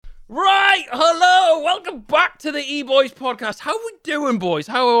Right, hello, welcome back to the E-Boys podcast. How we doing, boys?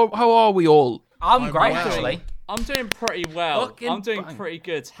 How are we all? I'm great, well. actually. I'm doing pretty well. Fucking I'm doing bang. pretty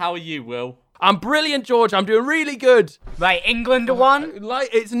good. How are you, Will? I'm brilliant, George. I'm doing really good. Right, England won.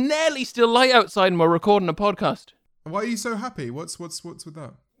 It's nearly still light outside and we're recording a podcast. Why are you so happy? What's with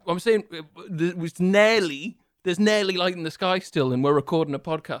that? I'm saying there's nearly light in the sky still and we're recording a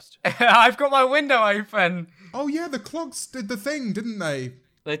podcast. I've got my window open. Oh yeah, the clocks did the thing, didn't they?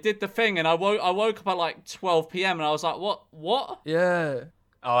 They did the thing, and I woke up at like 12 p.m. and I was like, "What?" Yeah.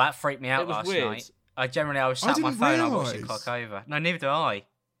 Oh, that freaked me out It was last weird. night. I was sat on my didn't phone. I watched the realise. clock over. No, neither do I.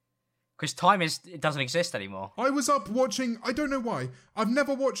 Because it doesn't exist anymore. I was up watching, I don't know why. I've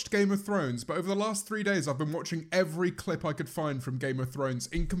never watched Game of Thrones, but over the last 3 days I've been watching every clip I could find from Game of Thrones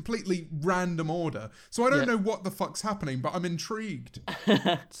in completely random order. So I don't know what the fuck's happening, but I'm intrigued.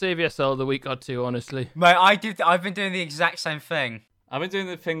 Save yourself a week or two, honestly. Mate, I've been doing the exact same thing. I've been doing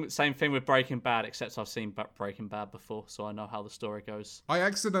the same thing with Breaking Bad, except I've seen Breaking Bad before, so I know how the story goes. I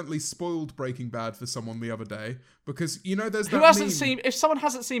accidentally spoiled Breaking Bad for someone the other day because, you know, there's that Who hasn't meme. seen? If someone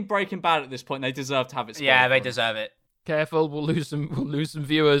hasn't seen Breaking Bad at this point, they deserve to have it spoiled. Yeah, they for them. deserve it. Careful, we'll lose some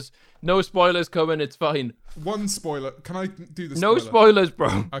viewers. No spoilers coming, it's fine. One spoiler. Can I do the No spoiler? spoilers,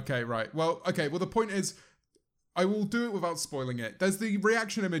 bro. Okay, right. Well, the point is, I will do it without spoiling it. There's the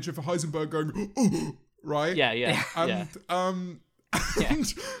reaction image of Heisenberg going, "Oh," right? Yeah. And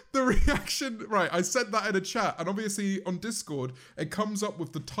and the reaction, right, I said that in a chat, and obviously on Discord, it comes up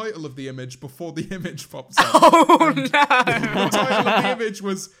with the title of the image before the image pops up. Oh, no. The title of the image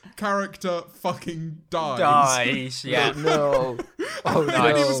was "Character fucking dies." Dies, yeah. No. Oh, And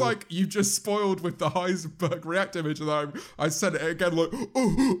then he no. was like, "You just spoiled with the Heisenberg react image," and I said it again, like,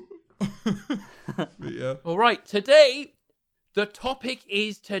 "Oh." But yeah. All right, today, the topic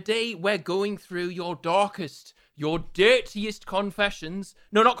is we're going through your darkest, your dirtiest confessions.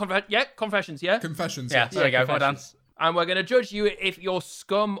 No, not confessions, yeah? Confessions. Yeah, there we go. Well done. Confessions. And we're going to judge you if you're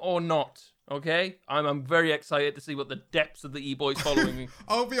scum or not, okay? I'm very excited to see what the depths of the E-Boys following me.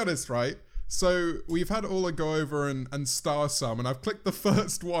 I'll be honest, right? So we've had Ola go over and star some, and I've clicked the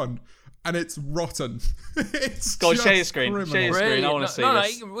first one, and it's rotten. It's Go on, just share your screen. criminal. Share your screen. I wanna see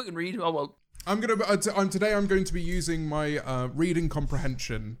this. We can read. Oh, well. Today I'm going to be using my reading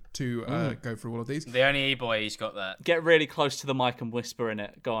comprehension to go through all of these. The only E-boy's got that. Get really close to the mic and whisper in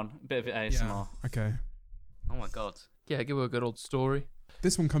it. Go on, a bit of ASMR. Okay. Oh, my God. Yeah, give her a good old story.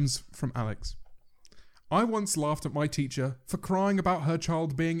 This one comes from Alex. I once laughed at my teacher for crying about her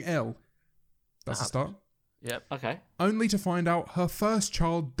child being ill. That's a start. Yep. Okay. Only to find out her first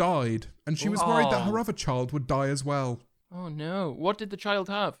child died, and she was worried that her Oh. other child would die as well. Oh, no. What did the child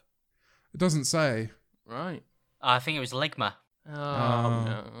have? It doesn't say. Right. I think it was Ligma. Oh,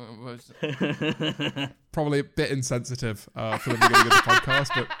 no. It was Probably a bit insensitive for the beginning of the podcast,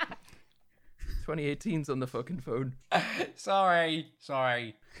 but 2018's on the fucking phone. Sorry.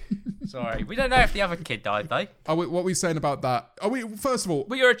 We don't know if the other kid died, though. what are we saying about that? First of all,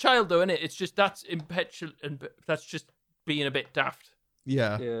 But you're a child, though, innit? It's just that's impetuous, and that's just being a bit daft.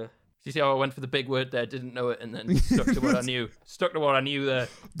 yeah. Yeah. You see how I went for the big word there, didn't know it, and then stuck to what I knew. Stuck to what I knew there.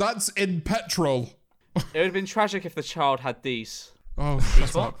 That's in petrol. It would have been tragic if the child had these Oh,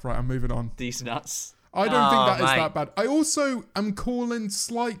 shut up. Right, I'm moving on. nuts. I don't think that is mate. that bad. I also am calling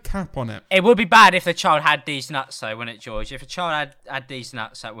slight cap on it. It would be bad if the child had these nuts, though, wouldn't it, George? If a child had these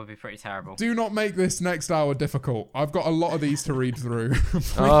nuts, that would be pretty terrible. Do not make this next hour difficult. I've got a lot of these to read through.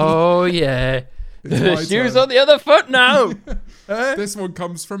 Oh, yeah. It's my Shoes turn. on the other foot now. This one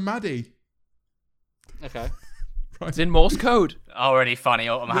comes from Maddie. Okay. It's in Morse code. Already funny,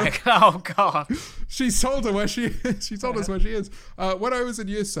 automatic. Oh, God. She told her where she is. She told us where she is. When I was in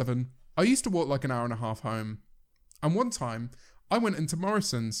year 7, I used to walk like an hour and a half home. And one time, I went into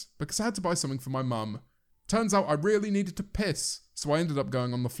Morrison's because I had to buy something for my mum. Turns out I really needed to piss, so I ended up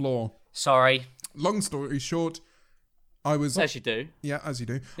going on the floor. Sorry. Long story short, I was... As you do. Yeah, as you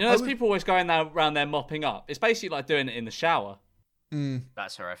do. You know, there's people always going around there mopping up. It's basically like doing it in the shower.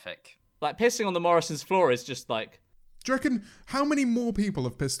 That's horrific. Like pissing on the Morrison's floor is just like... Do you reckon how many more people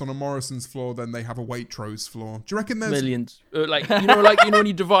have pissed on a Morrison's floor than they have a Waitrose floor? Do you reckon there's... Millions. Like when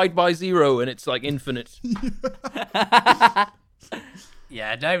you divide by 0 and it's like infinite.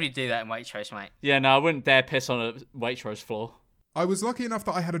 Yeah, nobody do that in Waitrose, mate. Yeah, no, I wouldn't dare piss on a Waitrose floor. I was lucky enough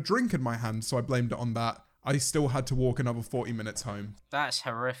that I had a drink in my hand, so I blamed it on that. I still had to walk another 40 minutes home. That's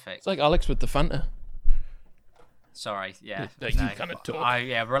horrific. It's like Alex with the Fanta. Sorry, yeah. That you kinda talk.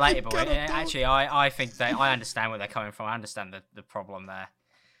 Relatable. kinda talk. Actually, I think I understand where they're coming from. I understand the problem there.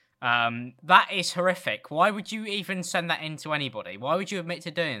 That is horrific. Why would you even send that in to anybody? Why would you admit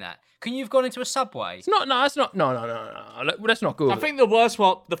to doing that? Couldn't you have gone into a subway? It's not. No, it's not. No. Let's not go. I think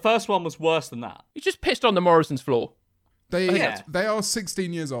the first one was worse than that. You just pissed on the Morrison's floor. They Yeah. they are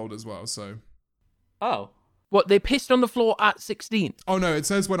 16 years old as well, so. Oh. What? They pissed on the floor at 16. Oh no, it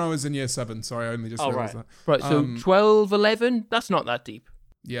says when I was in year 7. Sorry, I only just realised right. that. Right. So 12, 11. That's not that deep.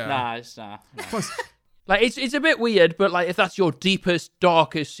 Yeah. Nah, it's nah. Plus, Like it's a bit weird, but like if that's your deepest,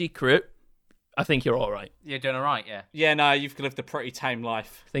 darkest secret, I think you're all right. You're doing all right, yeah. Yeah, no, you've lived a pretty tame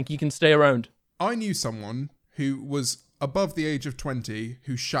life. I think you can stay around. I knew someone who was above the age of 20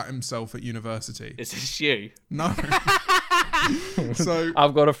 who shat himself at university. Is this you? No. So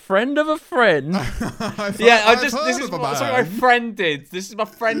I've got a friend of a friend. this This is what my friend did. My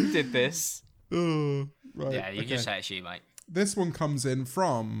friend did this. Right. Yeah, you okay. just say it's you, mate. This one comes in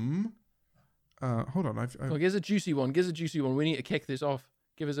from. Hold on. Well, give us a juicy one. Give us a juicy one. We need to kick this off.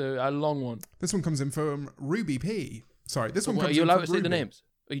 Give us a long one. This one comes in from Ruby P. Sorry, this one What, comes are you in allowed from to say the Ruby. names?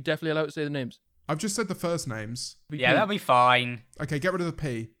 Are you definitely allowed to say the names? I've just said the first names. Yeah, that'll be fine. Okay, get rid of the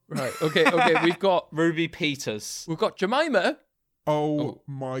P. Right. Okay. We've got Ruby Peters. Jemima. Oh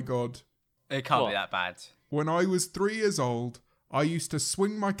my god. It can't What? be that bad. When I was 3 years old, I used to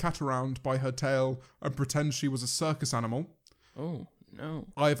swing my cat around by her tail and pretend she was a circus animal. Oh no,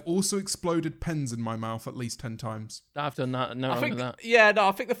 I have also exploded pens in my mouth at least 10 times. I've done that. No, I I'm think. that. Yeah, no,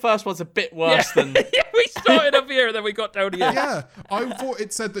 I think the first one's a bit worse than. Yeah, we started up here, then we got down here. Yeah, I thought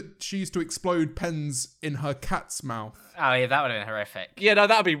it said that she used to explode pens in her cat's mouth. Oh, yeah, that would have been horrific. Yeah, no,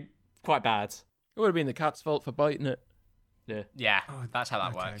 that'd be quite bad. It would have been the cat's fault for biting it. Yeah. Yeah, that's how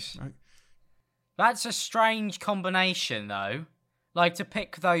that Okay, works. right. That's a strange combination, though. Like, to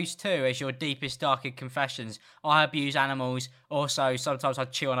pick those two as your deepest, darkest confessions. I abuse animals. Also, sometimes I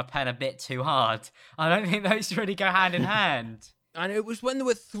chew on a pen a bit too hard. I don't think those really go hand in hand. And it was when there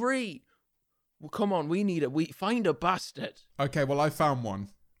were 3. Well, come on, we find a bastard. Okay, well, I found one.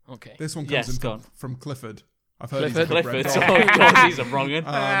 Okay. This one comes Yes, in go on. from Clifford. I've heard Clifford? he's a good Clifford. red dog. Oh, God, he's a wrong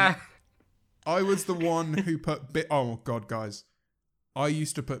one. I was the one who put oh god, guys. I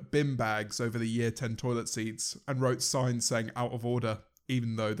used to put bin bags over the year 10 toilet seats and wrote signs saying out of order,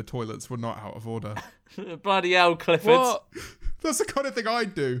 even though the toilets were not out of order. Bloody hell, Clifford. What? That's the kind of thing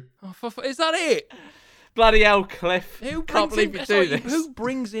I'd do. Oh, is that it? Bloody hell, Cliff. Who Can't brings believe you in, do sorry, this. Who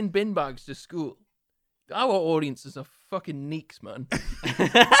brings in bin bags to school? Our audiences are fucking neeks, man.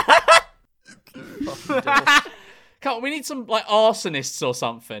 Fucking devil. We need some, like, arsonists or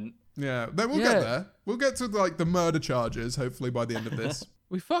something. Yeah, then we'll Yeah. get there. We'll get to like the murder charges, hopefully by the end of this.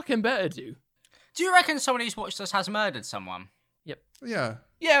 We fucking better do. Do you reckon someone who's watched us has murdered someone? Yeah,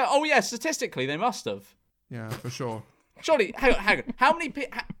 Yeah, oh yeah, statistically they must have. yeah, for sure. Surely, hang on. How many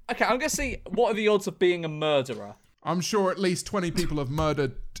people... Okay, I'm going to see what are the odds of being a murderer. I'm sure at least 20 people have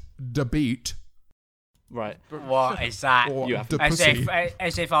murdered the beat Right. What is that? or You have the As pussy.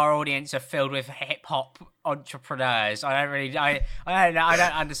 as if our audience are filled with hip hop entrepreneurs. I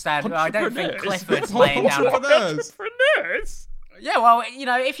don't understand. I don't think Entrepreneurs? Clifford's laying down. Entrepreneurs. Entrepreneurs. Yeah, well, you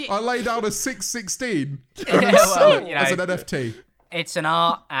know, if you, I lay down a 616 Yeah, well, you know, as an NFT. it's an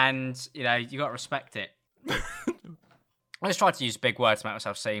art, and you know, you got to respect it. I just tried to use big words to make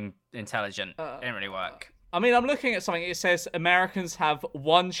myself seem intelligent. It didn't really work. I mean, I'm looking at something. It says Americans have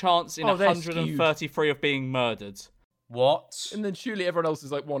one chance in Oh, they're 133 of being murdered. What? And then surely everyone else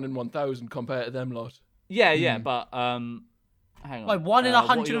is like 1 in 1,000 compared to them lot. Yeah, but hang on. Like 1 in what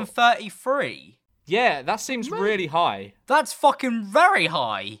are your- 133. Yeah, that seems really high. That's fucking very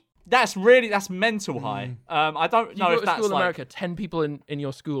high. That's mental high. I don't If you know go if to that's school in like. America, 10 people in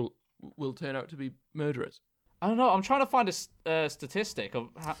your school will turn out to be murderers. I don't know. I'm trying to find a statistic of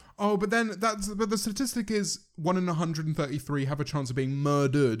how. Oh, but then but the statistic is 1 in 133 have a chance of being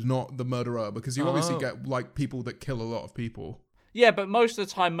murdered, not the murderer, because you obviously Oh. get like people that kill a lot of people. Yeah, but most of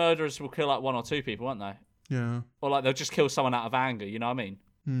the time murderers will kill like 1 or 2 people, won't they? Yeah. Or like they'll just kill someone out of anger. You know what I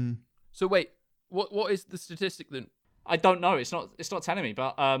mean? So wait, what is the statistic then? I don't know. It's not telling me.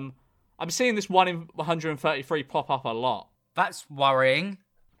 But I'm seeing this 1 in 133 pop up a lot. That's worrying.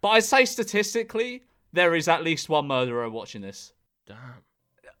 But I'd say statistically, there is at least 1 murderer watching this. Damn.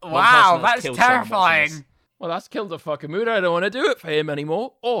 Wow, person has that's killed someone watching terrifying. this. Well, that's killed the fucking mood. I don't want to do it for him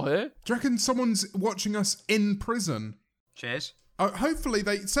anymore. Or her. Do you reckon someone's watching us in prison? Cheers. Hopefully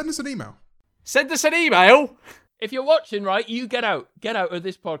they send us an email. Send us an email. If you're watching, right, you get out. Get out of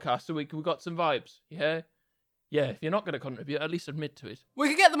this podcast so we got some vibes. Yeah? Yeah, if you're not going to contribute, at least admit to it. We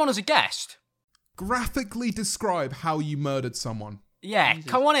could get them on as a guest. Graphically describe how you murdered someone. Yeah, Jesus.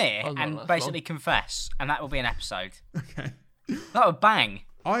 come on here I'll not and last basically confess, and that will be an episode. Okay. That would bang.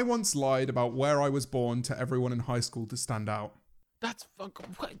 I once lied about where I was born to everyone in high school to stand out. That's what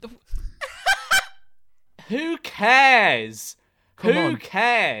the... Who cares? Come Who on.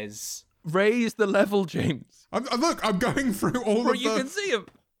 cares? Raise the level, James. Look, I'm going through all Bro, of you the... can see him.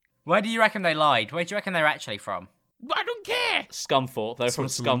 Where do you reckon they lied? Where do you reckon they're actually from? I don't care. Scunthorpe. They're from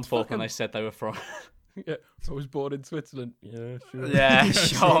Switzerland. Scunthorpe, and they said they were from. Yeah, I was born in Switzerland. Yeah, sure. Yeah,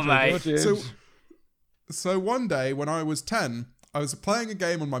 sure, mate. So one day when I was 10, I was playing a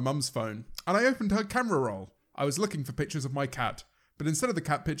game on my mum's phone, and I opened her camera roll. I was looking for pictures of my cat, but instead of the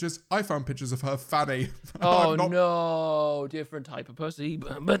cat pictures, I found pictures of her fanny. Oh I'm not- no, different type of pussy.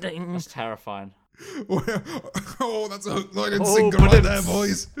 But That's terrifying. Oh, that's a hook, line, and Oh, sinker but right there, it's-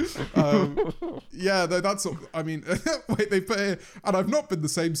 boys. Yeah, that's all. I mean, wait, they put here, and I've not been the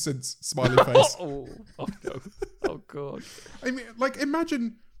same since. Smiley face. oh no. Oh god. I mean, like,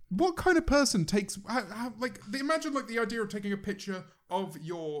 imagine what kind of person takes, imagine like the idea of taking a picture of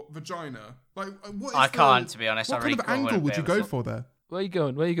your vagina. Like, what is I can't, to be honest. What I really kind of angle wouldn't would be you able go to for there? Where are you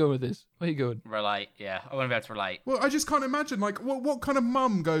going? Where are you going with this? Where are you going? relate. Yeah, I wouldn't be able to relate. Well, I just can't imagine, like, what kind of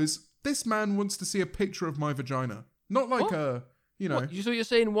mum goes, this man wants to see a picture of my vagina. Not like What? a, you know. What? So you're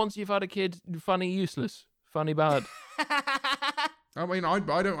saying once you've had a kid, funny useless, funny bad. I mean, I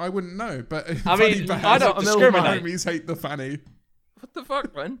wouldn't know, but I funny mean, bad. I don't Not a discriminate. Homies hate the fanny. What the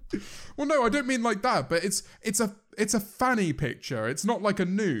fuck, man? Well, no, I don't mean like that, but it's a fanny picture. It's not like a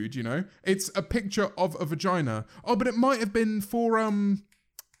nude, you know. It's a picture of a vagina. Oh, but it might have been for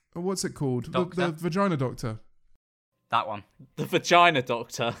what's it called? The Doctor? vagina doctor. That one. The vagina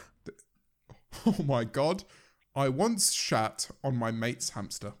doctor. Oh my god! I once shat on my mate's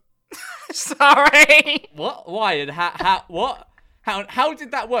hamster. Sorry. What? Why? And how? What? How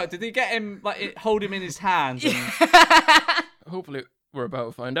did that work? Did he get him hold him in his hand? And... Hopefully, we're about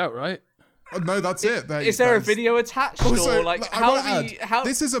to find out, right? Oh, no, that's it. Is there a video attached, Also, or like I how? wanna add, How?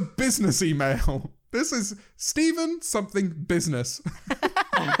 This is a business email. This is Stephen something business.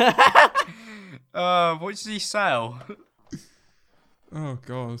 What does he sell? Oh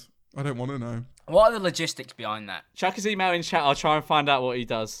god, I don't want to know. What are the logistics behind that? Chuck his email in chat. I'll try and find out what he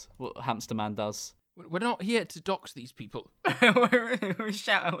does. What Hamster Man does. We're not here to dox these people. We're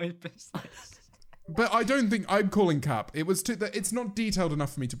shouting with business. But I don't think I'm calling cap. It's not detailed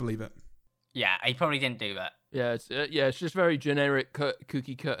enough for me to believe it. Yeah, he probably didn't do that. Yeah, it's just very generic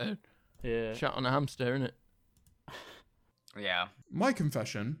cookie cutter. Yeah. Shot on a hamster, isn't it? Yeah. My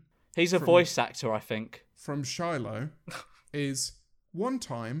confession He's a voice actor, I think. from Shiloh is one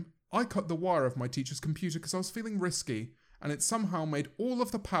time I cut the wire of my teacher's computer because I was feeling risky, and it somehow made all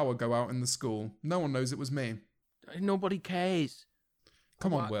of the power go out in the school. No one knows it was me. Nobody cares.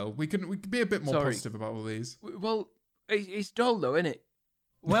 Come on, What? Will. We can be a bit more Sorry. positive about all these. Well, it's dull though, isn't it?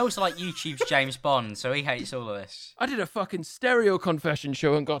 Will's like YouTube's James Bond, so he hates all of this. I did a fucking stereo confession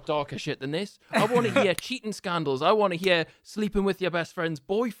show and got darker shit than this. I want to hear cheating scandals. I want to hear sleeping with your best friend's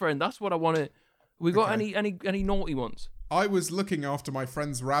boyfriend. That's what I want to. We got Okay. any naughty ones? I was looking after my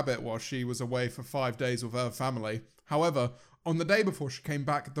friend's rabbit while she was away for 5 days with her family. However, on the day before she came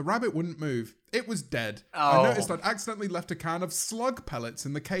back, the rabbit wouldn't move. It was dead. I Oh. noticed I'd accidentally left a can of slug pellets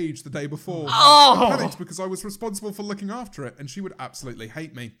in the cage the day before. Oh. I panicked because I was responsible for looking after it, and she would absolutely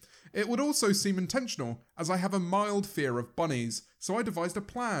hate me. It would also seem intentional, as I have a mild fear of bunnies, so I devised a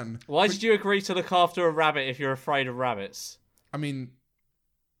plan. Why did you agree to look after a rabbit if you're afraid of rabbits? I mean...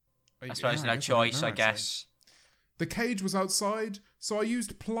 I suppose yeah, no guess choice, know, I actually. guess. The cage was outside, so I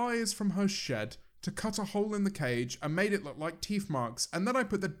used pliers from her shed to cut a hole in the cage and made it look like teeth marks, and then I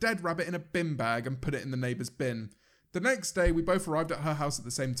put the dead rabbit in a bin bag and put it in the neighbour's bin. The next day, we both arrived at her house at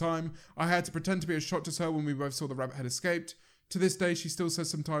the same time. I had to pretend to be as shocked as her when we both saw the rabbit had escaped. To this day, she still says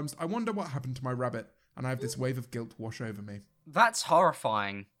sometimes, I wonder what happened to my rabbit, and I have this wave of guilt wash over me. That's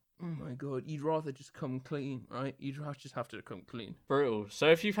horrifying. Oh my god, you'd rather just come clean, right? Just have to come clean. Brutal. So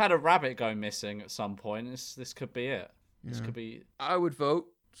if you've had a rabbit go missing at some point, this could be it. This Yeah. could be. I would vote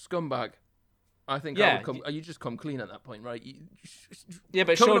scumbag. I think I Yeah, would come. You just come clean at that point, right? Yeah,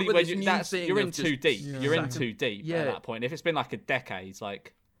 but coming up surely with when this new you're thing in of too just- deep. Yeah. You're in too deep Yeah. at that point. If it's been like a decade,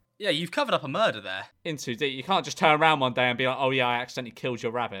 like Yeah, you've covered up a murder there. in too deep, you can't just turn around one day and be like, "Oh yeah, I accidentally killed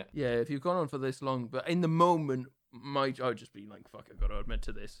your rabbit." Yeah, if you've gone on for this long, but in the moment, I'd just be like, "Fuck, I got to admit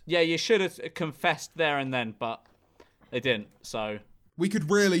to this." Yeah, you should have confessed there and then, but they didn't. So We could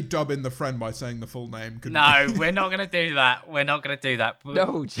really dub in the friend by saying the full name, couldn't No, we? we're not going to do that. We're not going to do that.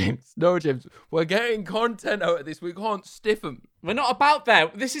 No, James. No, James. We're getting content out of this. We can't stiff them. we're not about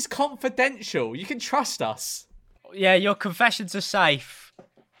that. This is confidential. You can trust us. Yeah, your confessions are safe.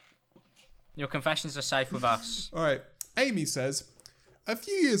 Your confessions are safe with us. All right. Amy says, a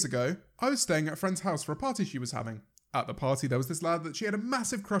few years ago, I was staying at a friend's house for a party she was having. At the party, there was this lad that she had a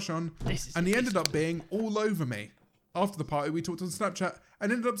massive crush on, and he ended up being all over me. After the party, we talked on Snapchat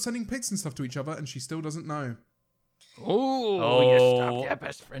and ended up sending pics and stuff to each other, and she still doesn't know. Oh, you stabbed your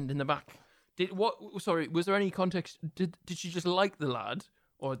best friend in the back. Sorry, was there any context? Did she just like the lad?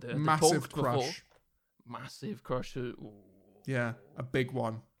 Or the Massive talked before? crush. Massive crush. Ooh. Yeah, a big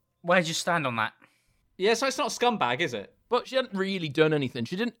one. Where'd you stand on that? Yeah, so it's not scumbag, is it? But she hadn't really done anything.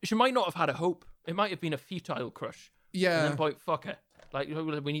 She might not have had a hope. It might have been a futile crush. And Yeah. then point, fuck her. Like,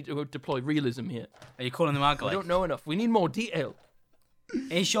 we need to deploy realism here. Are you calling them We ugly? don't know enough. We need more detail.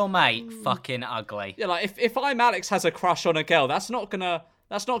 Is your mate fucking ugly? Yeah, like if I'm Alex has a crush on a girl, that's not gonna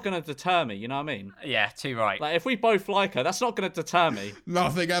deter me. You know what I mean? Yeah, too right. Like if we both like her, that's not gonna deter me.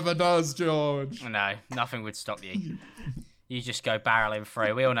 Nothing ever does, George. No, nothing would stop you. You just go barreling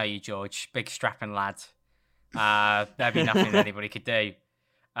through. We all know you, George. Big strapping lad. There'd be nothing that anybody could do.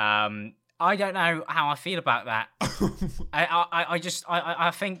 I don't know how I feel about that.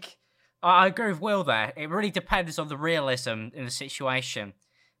 I think I agree with Will there. It really depends on the realism in the situation.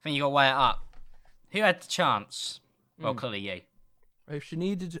 I think you got to weigh it up. Who had the chance? Well, clearly you. If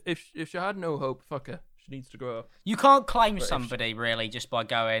she had no hope, fuck her. She needs to grow up. You can't claim somebody really just by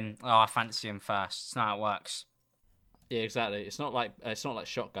going, "Oh, I fancy him first." It's not how it works. Yeah, exactly. It's not like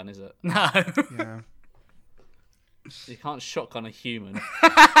Shotgun, is it? No. Yeah. You can't shotgun a human.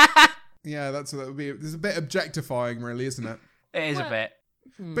 Yeah, that would be. There's a bit objectifying, really, isn't it? It is a bit.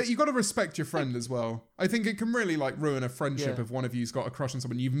 But you got to respect your friend as well. I think it can really like ruin a friendship Yeah. if one of you's got a crush on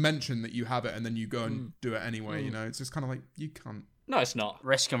someone. You've mentioned that you have it, and then you go and do it anyway. You know, it's just kind of like you can't. No, it's not.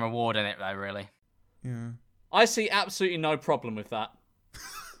 Risk and reward in it, though, really. Yeah. I see absolutely no problem with that.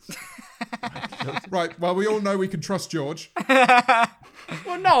 Right. Well, we all know we can trust George.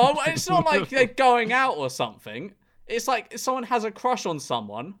 Well, no, it's not like they're going out or something. It's like if someone has a crush on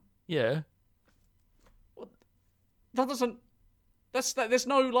someone. Yeah. That doesn't. There's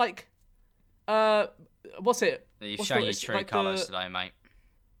no like. What's it? You've What's shown the- your it's true like colours the- today, mate.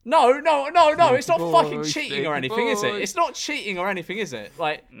 No. It's not Boy, fucking cheating or sticky anything, is it? boy. It's not cheating or anything, is it?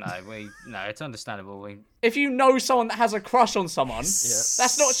 Like, No, it's understandable. if you know someone that has a crush on someone,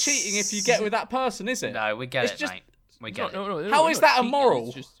 that's not cheating if you get with that person, is it? No, we get It's it, just- mate. We get it. How is that cheating, immoral?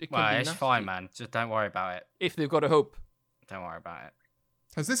 It's just, it can Well, be it's nasty. fine, man. Just don't worry about it. If they've got a hope. Don't worry about it.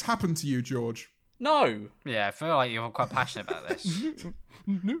 Has this happened to you, George? No. Yeah, I feel like you're quite passionate about this. Did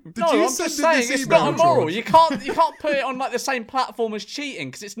No, you I'm send just in saying this it's email, not immoral. George? You can't put it on like the same platform as cheating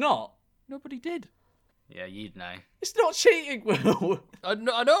because it's not. Nobody did. Yeah, you'd know. It's not cheating, Will. I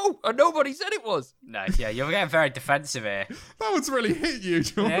know. And nobody said it was. No, yeah, you're getting very defensive here. That one's really hit you,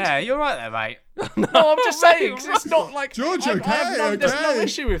 George. Yeah, you're right there, mate. No, I'm just saying 'cause it's not like George, I okay, have no, There's no okay.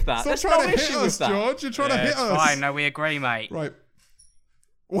 issue with that. Stop There's trying no to hit issue us, with that. George. You're trying to Yeah, hit it's us. fine. No, we agree, mate. Right.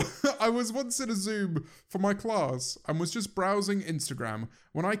 I was once in a Zoom for my class and was just browsing Instagram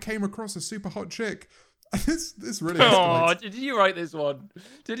when I came across a super hot chick. This really Oh, escalates. did you write this one?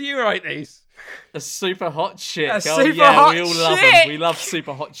 Did you write these? A super hot chick. A Oh super yeah, hot we all love chick. them. We love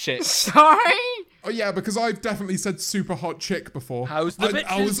super hot chicks. Sorry? Oh yeah, because I've definitely said super hot chick before. How's the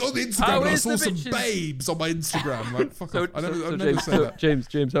I was bitches? on Instagram How and I is saw the some bitches? babes on my Instagram. Like, fuck off. I've never James, said that.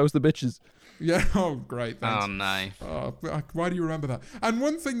 James, how's the bitches? Yeah, oh great, thanks. Oh, no. Why do you remember that? And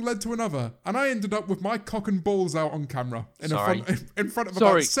one thing led to another, and I ended up with my cock and balls out on camera in Sorry. in front of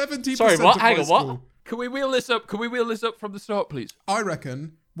Sorry. about 70% Sorry, what? of Hang my on, what? school. Can we wheel this up? Can we wheel this up from the start, please? I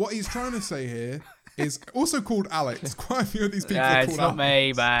reckon what he's trying to say here is also called Alex. Quite a few of these people Yeah, are it's called not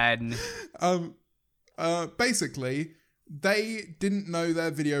Alex. me, man. Basically, they didn't know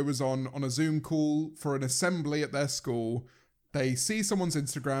their video was on a Zoom call for an assembly at their school. They see someone's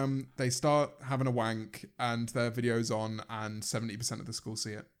Instagram, they start having a wank, and their video's on, and 70% of the school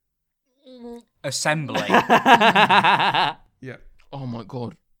see it. Assembly. Yeah. Oh my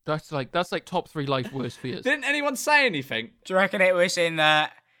god, that's like top 3 life worst fears. Didn't anyone say anything? Do you reckon it was in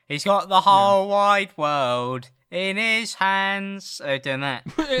that he's got the whole wide world in his hands? Oh, doing that.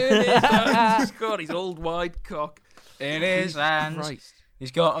 He's got his old wide cock. In his hands. Christ.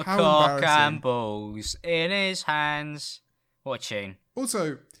 He's got a How cock embarrassing. and balls in his hands. What a tune.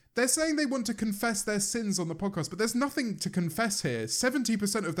 Also, they're saying they want to confess their sins on the podcast, but there's nothing to confess here.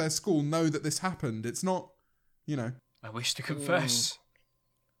 70% of their school know that this happened. It's not, you know. I wish to confess.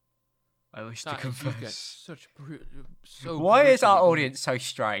 I wish to That you get confess. such so. Why is our brutally- audience so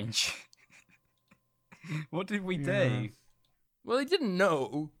strange? What did we do? Well, they didn't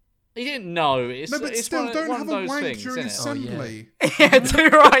know. He didn't know. It's, No, but it's still, one, don't one have of a those wank things, during isn't it? assembly. Yeah, too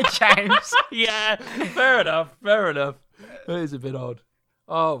right, James. Yeah, fair enough. Fair enough. That is a bit odd.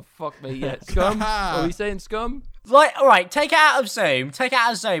 Oh fuck me. Yeah, scum. Are we saying scum? Like, all right, take it out of Zoom. Take it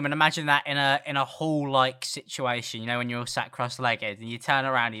out of Zoom and imagine that in a hall-like situation. You know, when you're all sat cross-legged and you turn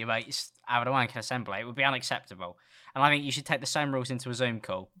around and your mate's having a wank assembly, it would be unacceptable. And I think you should take the same rules into a Zoom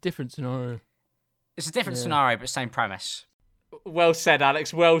call. Different scenario. It's a different scenario, but same premise. Well said,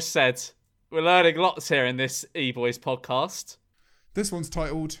 Alex. Well said. We're learning lots here in this E-Boys podcast. This one's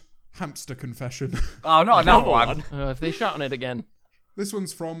titled Hamster Confession. Oh, not another one. If they shout on it again. This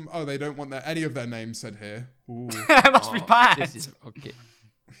one's from, they don't want any of their names said here. Ooh. It must be bad. This is okay.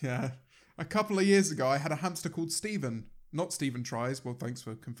 Yeah. A couple of years ago, I had a hamster called Stephen. Not Stephen Tries. Well, thanks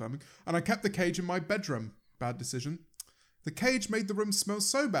for confirming. And I kept the cage in my bedroom. Bad decision. The cage made the room smell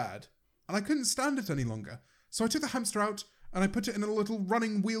so bad, and I couldn't stand it any longer. So I took the hamster out, and I put it in a little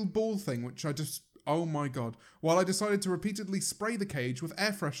running wheel ball thing, which I just... Oh my god. While I decided to repeatedly spray the cage with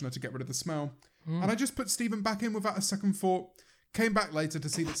air freshener to get rid of the smell. And I just put Stephen back in without a second thought. Came back later to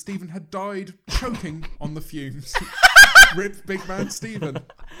see that Stephen had died choking on the fumes. Rip big man Stephen.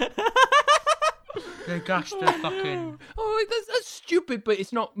 They gashed the fucking... Oh, that's stupid, but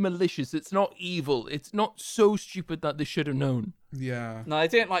it's not malicious. It's not evil. It's not so stupid that they should have known. Yeah. No, they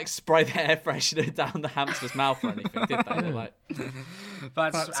didn't spray the air freshener down the hamster's mouth or anything, did they? They're like,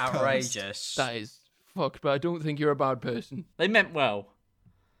 That's outrageous. That is fucked, but I don't think you're a bad person. they meant well.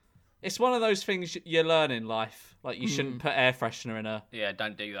 It's one of those things you learn in life. Like, you shouldn't put air freshener in a Yeah,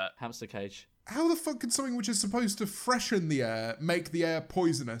 don't do that. hamster cage. How the fuck can something which is supposed to freshen the air make the air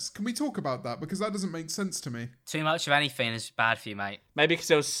poisonous? Can we talk about that? Because that doesn't make sense to me. Too much of anything is bad for you, mate. Maybe because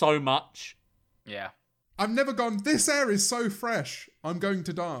there was so much. Yeah. I've never gone, this air is so fresh, I'm going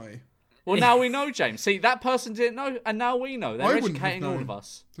to die. Well, now we know, James. See, that person didn't know, and now we know. They're I wouldn't have educating all known. of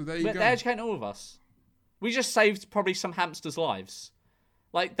us. So there you go. They're educating all of us. We just saved probably some hamsters' lives.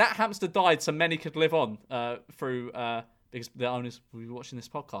 Like, that hamster died so many could live on through... because the owners will be watching this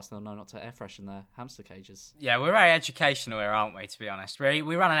podcast and they'll know not to air freshen their hamster cages. Yeah, we're very educational here, aren't we, to be honest? We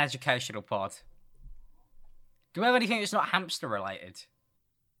run an educational pod. Do we have anything that's not hamster-related?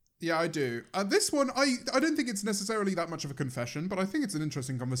 Yeah, I do. This one, I don't think it's necessarily that much of a confession, but I think it's an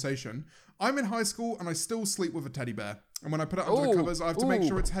interesting conversation. I'm in high school and I still sleep with a teddy bear. And when I put it under the covers, I have to make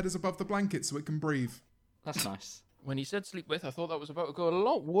sure its head is above the blanket so it can breathe. That's nice. When he said sleep with, I thought that was about to go a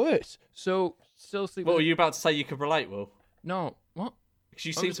lot worse. So, still sleep What with... were you about to say you could relate, Will? No, what? Because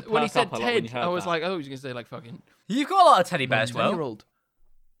you seem to when he perk said up a lot when you Ted, heard I was that. like, I thought he was going to say, like, fucking... You've got a lot of teddy bears, Will. 10-year-old.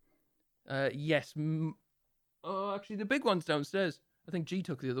 Yes. Oh, actually, the big one's downstairs. I think G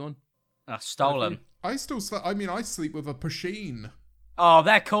took the other one. I stole them. I sleep with a Pusheen. Oh,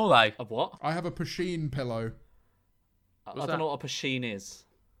 they're cool, though. A what? I have a Pusheen pillow. I don't know what a Pusheen is.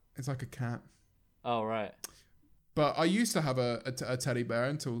 It's like a cat. Oh, right. But I used to have a teddy bear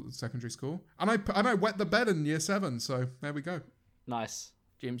until secondary school. And I wet the bed in year 7, so there we go. Nice.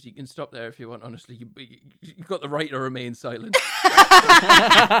 James, you can stop there if you want, honestly. You've got the right to remain silent.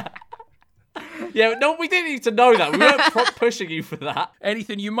 Yeah, no, we didn't need to know that. We weren't pushing you for that.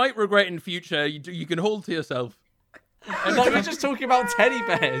 Anything you might regret in future, you can hold to yourself. And like, we're just talking about teddy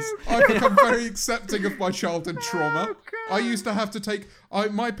bears. I've become very accepting of my childhood trauma. I used to have to take...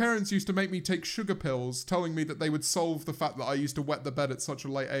 my parents used to make me take sugar pills, telling me that they would solve the fact that I used to wet the bed at such a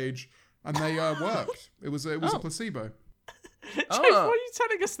late age. And they worked. It was a placebo. James, why are you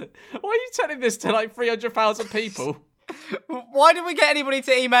telling us that? Why are you telling this to like 300,000 people? Why did we get anybody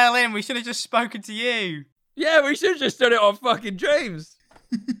to email in? We should have just spoken to you. Yeah, we should have just done it on fucking James.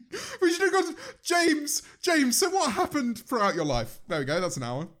 We should have gone to... James, so what happened throughout your life? There we go, that's an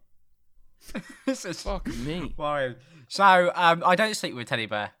hour. This is Fucking me. worrying. So, I don't sleep with a teddy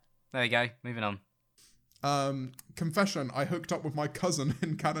bear. There you go. Moving on. Confession, I hooked up with my cousin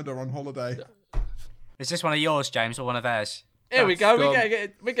in Canada on holiday. Is this one of yours, James, or one of theirs? Here we go. Scum.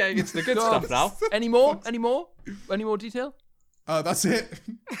 We're getting into the good Scum. stuff now. Any more? Any more detail? That's it.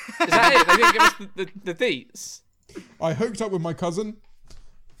 Is that it? They didn't give us the deets. I hooked up with my cousin.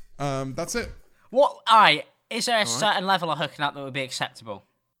 That's it. What? Alright, is there a certain level of hooking up that would be acceptable?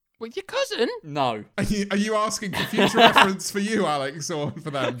 With your cousin? No. Are you asking for future reference for you, Alex, or for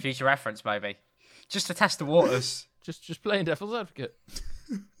them? Future reference, maybe. Just to test the waters. Just playing devil's advocate.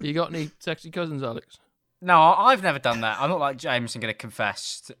 You got any sexy cousins, Alex? No, I've never done that. I'm not like James and going to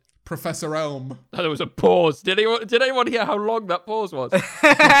confess. Professor Elm. There was a pause. Did anyone hear how long that pause was?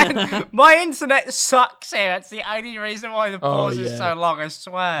 My internet sucks here. That's the only reason why the pause is yeah. so long, I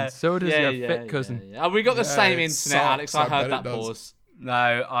swear. So does your fit cousin. Yeah. Oh, we got the same it internet, sucks, Alex. I I heard bet that it does. pause.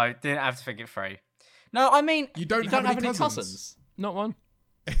 No, I didn't have to think it through. No, I mean... You don't, You don't have any cousins? cousins? Not one.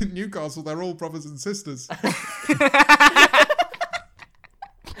 In Newcastle, they're all brothers and sisters. Fuck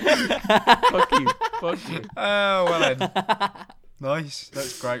you. Fuck you. Oh, well then. Nice.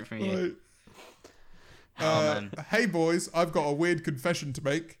 That's great from you. Right. man. Hey boys, I've got a weird confession to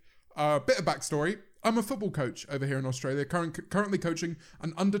make. Bit of backstory. I'm a football coach over here in Australia, currently coaching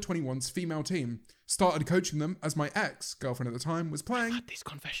an under-21s female team. Started coaching them as my ex-girlfriend at the time was playing, This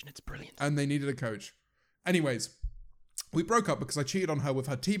confession, it's brilliant. and they needed a coach. Anyways, we broke up because I cheated on her with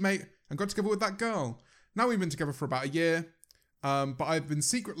her teammate and got together with that girl. Now we've been together for about a year, but I've been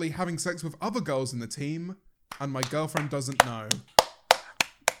secretly having sex with other girls in the team, and my girlfriend doesn't know.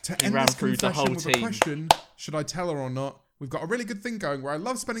 To end ran this through the confession whole with a team. question, should I tell her or not? We've got a really good thing going where I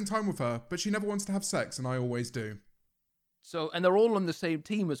love spending time with her, but she never wants to have sex, and I always do. So, and they're all on the same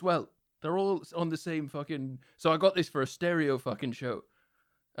team as well. They're all on the same fucking. So I got this for a stereo fucking show,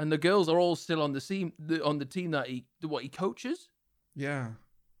 and the girls are all still on the team that he coaches. Yeah.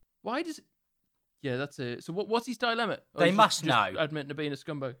 Why does? Yeah, that's it. So what's his dilemma? Or They he's must just know. Admitting to being a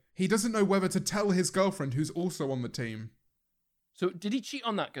scumbag. He doesn't know whether to tell his girlfriend who's also on the team. So did he cheat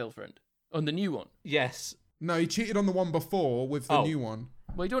on that girlfriend? On the new one? Yes. No, he cheated on the one before with the Oh. new one.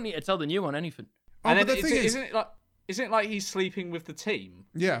 Well, you don't need to tell the new one anything. Oh, And but then the thing is... isn't it like he's sleeping with the team?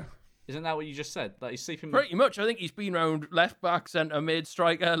 Yeah. Isn't that what you just said? That he's sleeping with... Pretty much. I think he's been round left back, centre, mid,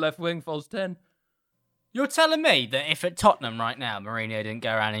 striker, left wing, false 10. You're telling me that if at Tottenham right now, Mourinho didn't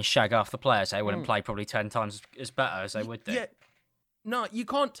go around and shag off the players, they wouldn't play probably 10 times as better as they would do? Yeah. No, you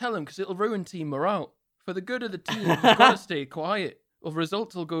can't tell him because it'll ruin team morale. For the good of the team, you've got to stay quiet, or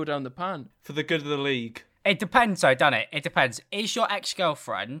results will go down the pan. For the good of the league. It depends, though, doesn't it? It depends. Is your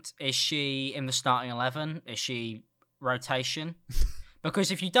ex-girlfriend, is she in the starting 11? Is she rotation? Because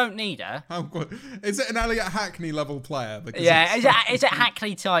if you don't need her... How good. Is it an Elliot Hackney level player? Because Yeah, it's- is it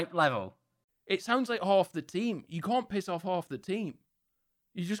Hackney type level? It sounds like half the team. You can't piss off half the team.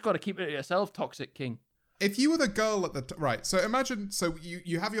 You just got to keep it to yourself, Toxic King. If you were the girl at the... right, so imagine... So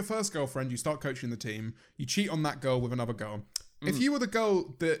you have your first girlfriend, you start coaching the team, you cheat on that girl with another girl. If you were the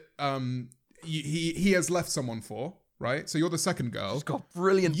girl that he has left someone for, right? So you're the second girl. He's got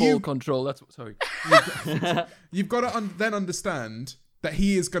brilliant You- ball control. That's what. Sorry. You've got to then understand that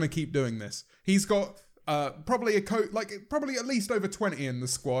he is going to keep doing this. He's got probably probably at least over 20 in the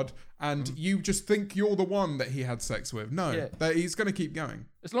squad, and you just think you're the one that he had sex with. No, Yeah. that he's going to keep going.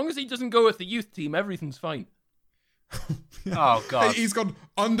 As long as he doesn't go with the youth team, everything's fine. Oh, God. He's got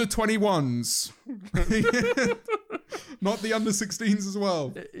under 21s, not the under 16s as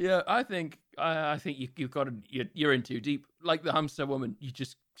well. Yeah, I think you've got to. You're in too deep. Like the hamster woman, you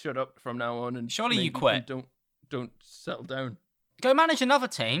just shut up from now on and Surely you maybe quit. Don't settle down. Go manage another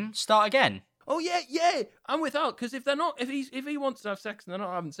team, start again. Oh yeah, I'm without because if he wants to have sex and they're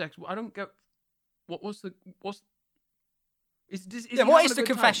not having sex, I don't get what was the what's. Yeah, what is the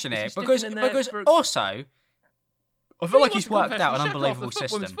confession here? Because also, I feel like he's worked out an unbelievable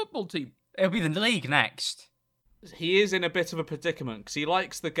system. Football team. It'll be the league next. He is in a bit of a predicament because he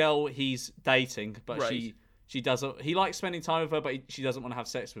likes the girl he's dating, but Right. she doesn't. He likes spending time with her, but she doesn't want to have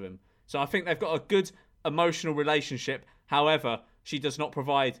sex with him. So I think they've got a good emotional relationship. However, she does not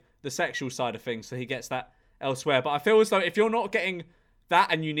provide the sexual side of things, so he gets that elsewhere. But I feel as though if you're not getting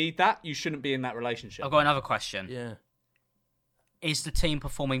that and you need that, you shouldn't be in that relationship. I've got another question. Yeah. Is the team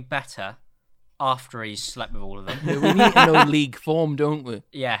performing better after he's slept with all of them? Yeah, we need to know league form, don't we?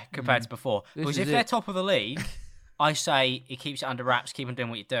 Yeah, compared to before. This Because is if they're it. top of the league, I say he keeps it under wraps, keep on doing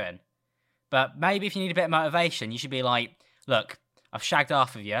what you're doing. But maybe if you need a bit of motivation, you should be like, look, I've shagged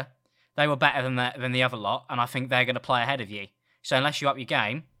half of you. They were better than the other lot, and I think they're going to play ahead of you. So unless you up your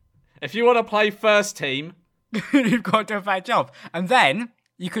game, If you want to play first team, you've got to do a better job. And then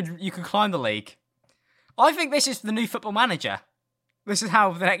you could climb the league. I think this is the new Football Manager. This is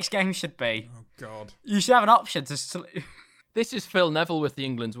how the next game should be. Oh God. You should have an option to... This is Phil Neville with the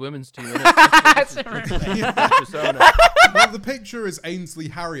England's women's team. Isn't it? Persona. Well, the picture is Ainsley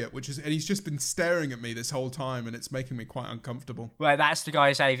Harriott, and he's just been staring at me this whole time, and it's making me quite uncomfortable. Well, that's the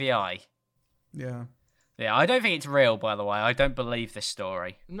guy's AVI. Yeah. Yeah, I don't think it's real, by the way. I don't believe this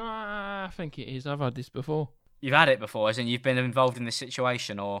story. Nah, I think it is. I've had this before. You've had it before, as in you've been involved in this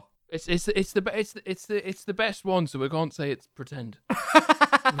situation, or... It's the best one, so we can't say it's pretend.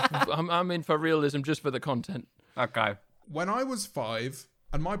 I'm in for realism just for the content. Okay. When I was 5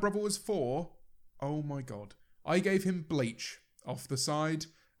 and my brother was 4, oh my God, I gave him bleach off the side,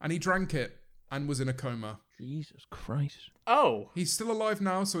 and he drank it and was in a coma. Jesus Christ. oh, He's still alive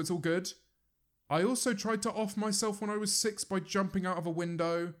now, so it's all good. I also tried to off myself when I was 6 by jumping out of a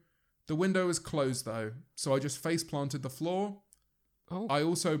window. The window is closed though, so I just face planted the floor. Oh. I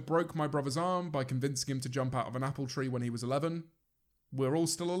also broke my brother's arm by convincing him to jump out of an apple tree when he was 11. We're all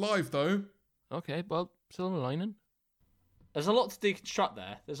still alive though. Okay, well, silver lining. there's a lot to deconstruct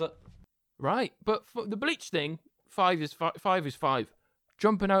there. Right, but for the bleach thing, 5 is 5.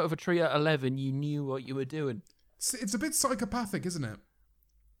 jumping out of a tree at 11, you knew what you were doing. It's a bit psychopathic, isn't it?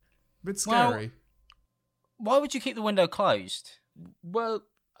 A bit Well- scary. Why would you keep the window closed? Well,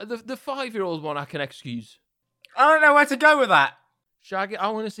 the 5-year-old one I can excuse. I don't know where to go with that. Shaggy, I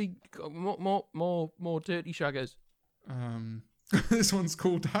want to see more dirty shaggers. This one's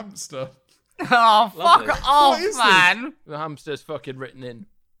called Hamster. Oh, Lovely. fuck off, What is man. The hamster's fucking written in.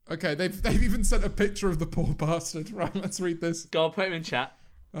 Okay, they've even sent a picture of the poor bastard. Right, let's read this. Go on, put him in chat.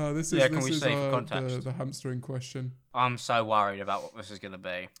 This is Yeah, can this we is say for context? the hamster in question. I'm so worried about what this is going to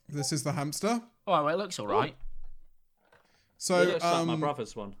be. This is the hamster. Oh, well, it looks all right. So, It looks like my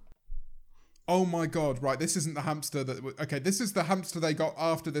brother's one. oh my god, right, this isn't the hamster that... Okay, this is the hamster they got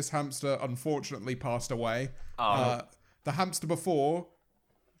after this hamster unfortunately passed away. Oh. The hamster before,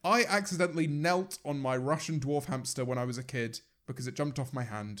 I accidentally knelt on my Russian dwarf hamster when I was a kid because it jumped off my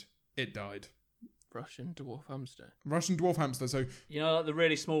hand. It died. Russian dwarf hamster. Russian dwarf hamster, so You know, like the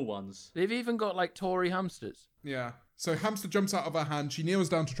really small ones. They've even got like Tory hamsters. yeah. So hamster jumps out of her hand, she kneels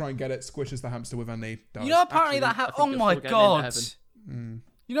down to try and get it, squishes the hamster with her knee, dies. You know, apparently that Actually, I happens. think Oh you're my still getting into god. heaven.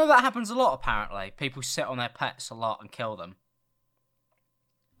 You know that happens a lot, apparently. People sit on their pets a lot and kill them.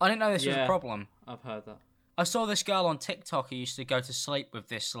 I didn't know this was a Yeah. problem. I've heard that. I saw this girl on TikTok who used to go to sleep with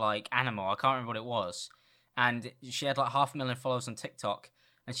this like animal. I can't remember what it was, and she had like 500,000 followers on TikTok,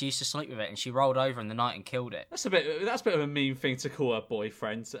 and she used to sleep with it, and she rolled over in the night and killed it. That's a bit of a mean thing to call her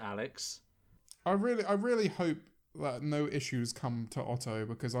boyfriend, Alex. I really hope that no issues come to Otto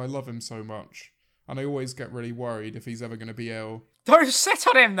because I love him so much. And I always get really worried if he's ever going to be ill. Don't sit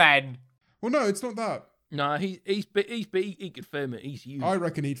on him then. Well, no, it's not that. Nah, he could firm it. He's huge. I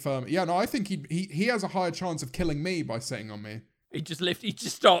reckon he'd firm. Yeah, no, I think he has a higher chance of killing me by sitting on me. He'd just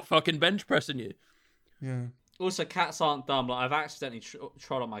start fucking bench pressing you. Yeah. Also, cats aren't dumb. Like I've accidentally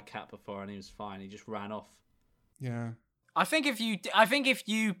trod on my cat before, and he was fine. He just ran off. Yeah. I think if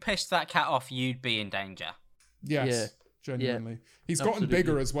you pissed that cat off, you'd be in danger. Yes. Yeah. Genuinely. He's gotten Absolutely.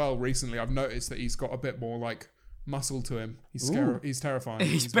 bigger as well recently. I've noticed that he's got a bit more like muscle to him. He's scary. He's terrifying.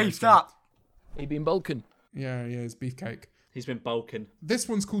 He's very beefed scary. up. He'd been bulking. Yeah, he's beefcake. He's been bulking. This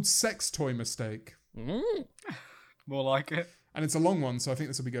one's called Sex Toy Mistake. More like it. And it's a long one, so I think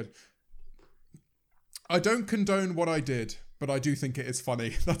this will be good. I don't condone what I did, but I do think it is funny.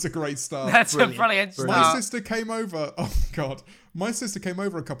 That's a great start. That's Brilliant. a brilliant My start. sister came over. Oh, God. My sister came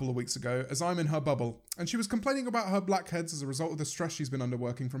over a couple of weeks ago as I'm in her bubble, and she was complaining about her blackheads as a result of the stress she's been under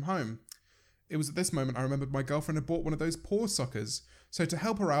working from home. It was at this moment I remembered my girlfriend had bought one of those paw suckers, so to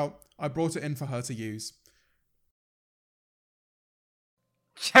help her out, I brought it in for her to use.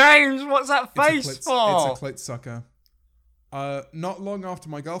 James, what's that face It's for? a clit sucker. Not long after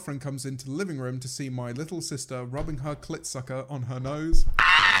my girlfriend comes into the living room to see my little sister rubbing her clit sucker on her nose.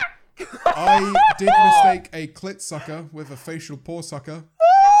 I did mistake a clit sucker with a facial paw sucker.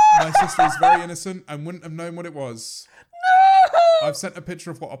 My sister is very innocent and wouldn't have known what it was. I've sent a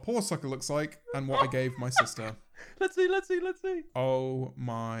picture of what a paw sucker looks like and what I gave my sister. Let's see. Oh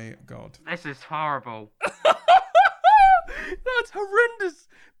my god. This is horrible. That's horrendous.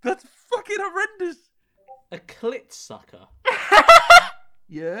 That's fucking horrendous. A clit sucker.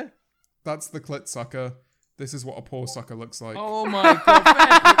 Yeah. That's the clit sucker. This is what a paw sucker looks like. Oh my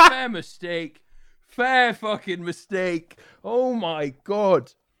god. Fair mistake. Fair fucking mistake. Oh my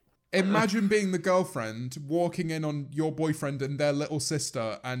god. Imagine being the girlfriend walking in on your boyfriend and their little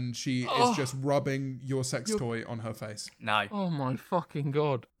sister, and she is just rubbing your sex toy on her face. No. Oh my fucking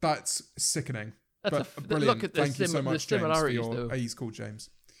god. That's sickening. That's But a brilliant. look at the Thank you so the much, James, for similarities your... though. He's called James.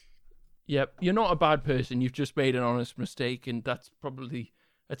 Yep, you're not a bad person. You've just made an honest mistake, and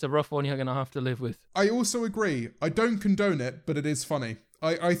it's a rough one you're gonna have to live with. I also agree. I don't condone it, but it is funny.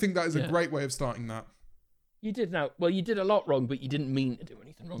 I think that is a Yeah. great way of starting that. You did you did a lot wrong, but you didn't mean to do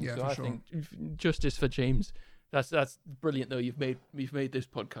anything wrong. Yeah, so for I sure. think justice for James. That's brilliant though. You've made this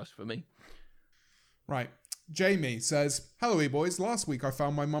podcast for me. Right. Jamie says, "Hello, boys. Last week I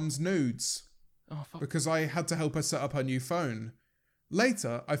found my mum's nudes Oh fuck. because I had to help her set up her new phone.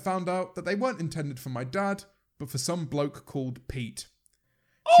 Later, I found out that they weren't intended for my dad, but for some bloke called Pete.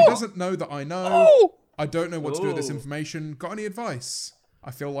 She doesn't know that I know. Oh! I don't know what to do with this Ooh. information. Got any advice?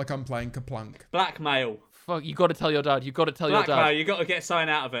 I feel like I'm playing Kaplunk. Blackmail. Fuck, you got to tell your dad. You got to tell your Blackmail. dad. You got to get something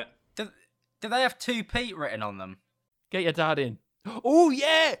out of it. Do they have 2 Pete written on them? Get your dad in. Oh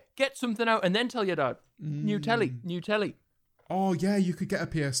yeah, get something out and then tell your dad. New telly. Oh, yeah, you could get a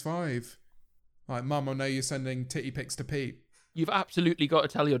PS5. Like, Mum, I know you're sending titty pics to Pete. You've absolutely got to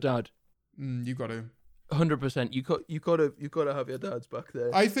tell your dad. You got to. 100%. You got to have your dad's back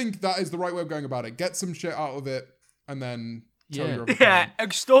there. I think that is the right way of going about it. Get some shit out of it, and then tell Yeah. your other Yeah, parent.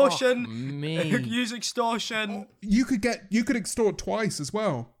 extortion. Fuck me. Use extortion. You could extort twice as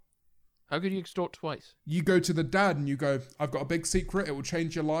well. How could you extort twice? You go to the dad and you go, I've got a big secret, it will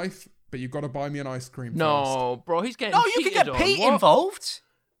change your life, but you've got to buy me an ice cream first. No, bro, he's getting No, you could cheated get on. Pete What? involved.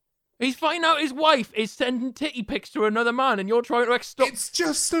 He's finding out his wife is sending titty pics to another man, and you're trying to extort. It's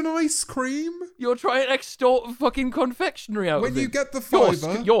just an ice cream. You're trying to extort fucking confectionery out When of you him. get the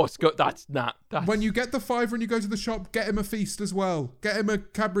You're £5, that's not. That's when you get the £5 and you go to the shop, get him a feast as well. Get him a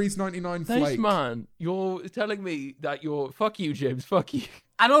Cadbury's 99 this flake. man, you're telling me that you're fuck you, James. Fuck you.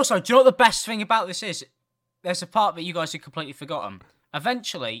 And also, do you know what the best thing about this is? There's a part that you guys have completely forgotten.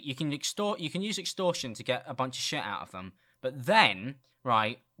 Eventually, you can use extortion to get a bunch of shit out of them. But then,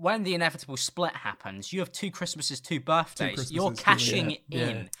 right, when the inevitable split happens, you have 2 Christmases, 2 birthdays. Christmases, You're 2 cashing yeah.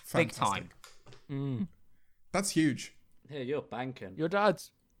 in big time. Fantastic. That's huge. Yeah, you're banking. Your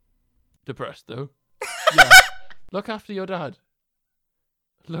dad's depressed though. Yeah. Look after your dad.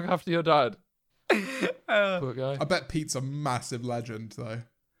 Look after your dad. Poor guy. I bet Pete's a massive legend, though.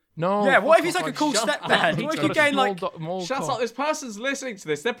 No. Yeah, what if fuck he's off, like a cool shut up. stepdad? He's What if got you a gain small like... mole Shut cock. up! This person's listening to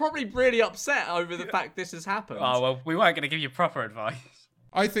this. They're probably really upset over the fact this has happened. Oh, well, we weren't going to give you proper advice.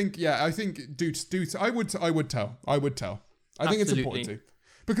 I think do I would tell. I think it's important Absolutely. to.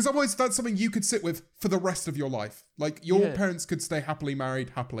 Because otherwise that's something you could sit with for the rest of your life. Like your Yeah. parents could stay happily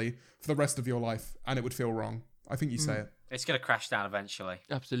married happily for the rest of your life and it would feel wrong. I think you say it. It's going to crash down eventually.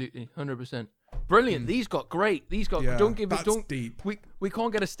 Absolutely, 100%. Brilliant. These got great. These got. Yeah, don't give it. that's Don't. deep. We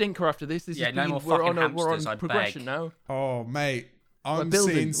can't get a stinker after this. This Yeah, is no being, more we're fucking on we're hamsters, I on progression beg. now. Oh mate, I'm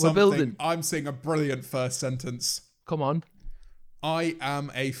building, seeing we're something. building. I'm seeing a brilliant first sentence. Come on. I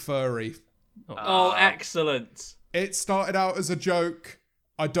am a furry. Oh, excellent. It started out as a joke.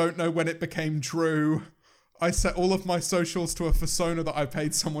 I don't know when it became true. I set all of my socials to a persona that I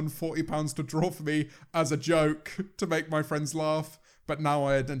paid someone £40 to draw for me as a joke to make my friends laugh, but now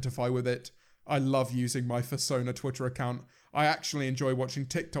I identify with it. I love using my persona Twitter account. I actually enjoy watching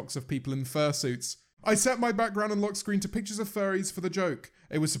TikToks of people in fursuits. I set my background and lock screen to pictures of furries for the joke.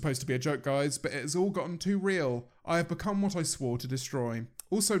 It was supposed to be a joke, guys, but it has all gotten too real. I have become what I swore to destroy.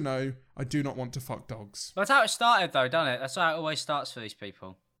 Also, no, I do not want to fuck dogs. That's how it started, though, doesn't it? That's how it always starts for these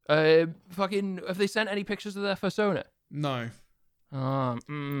people. Fucking. Have they sent any pictures of their persona? No. I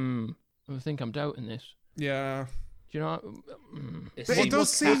think I'm doubting this. Yeah. Do you know? But it does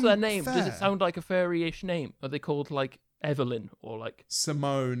What's seem their name? Does it fair. sound like a fairy-ish name? Are they called like Evelyn or like?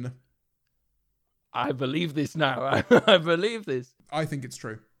 Simone. I believe this now. I believe this. I think it's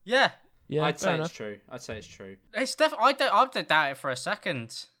true. Yeah. Yeah, I'd fair say enough. it's true. I'd say it's true. It's I don't doubt it for a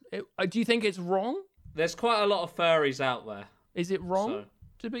second. Do you think it's wrong? There's quite a lot of furries out there. Is it wrong So,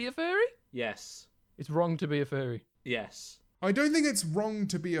 to be a fairy? yes. It's wrong to be a fairy. Yes. I don't think it's wrong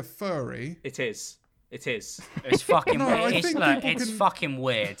to be a furry. It is. It is. It's fucking No, weird. I It's, think look, people it's can- fucking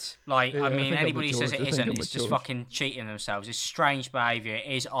weird. Like, Yeah, I I mean, think I'm anybody with who says George. it I think isn't, I'm it's with just George. fucking cheating themselves. It's strange behaviour. It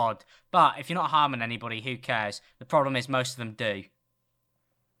is odd. But if you're not harming anybody, who cares? The problem is most of them do.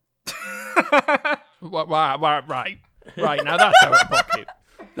 Right. Now that's out of pocket.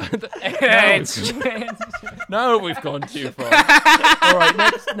 It's- No, we've gone too far. All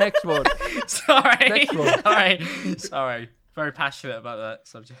right, next one. Sorry. Next one. Sorry. Very passionate about that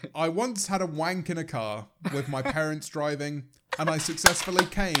subject. I once had a wank in a car with my parents driving, and I successfully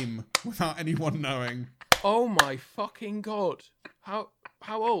came without anyone knowing. Oh my fucking god! How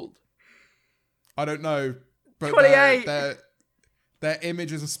old? I don't know, but 28. their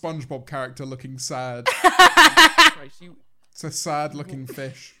image is a SpongeBob character looking sad. Christ, It's a sad-looking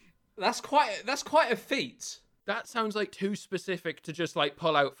fish. That's quite a feat. that sounds like too specific to just like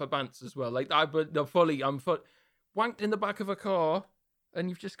pull out for bants as well. Like I'm wanked in the back of a car, and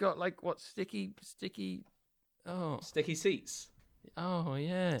you've just got like what sticky. Oh Sticky seats.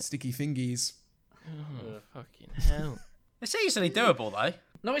 yeah. Sticky fingies. Oh fucking hell. It's easily doable, though.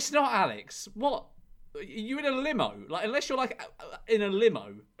 No, it's not, Alex. What? You in a limo? Like, unless you're like in a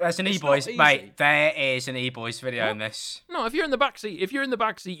limo. There's an It's E-Boys. not easy. Mate, there is an E-Boys video in this. No, if you're in the back seat,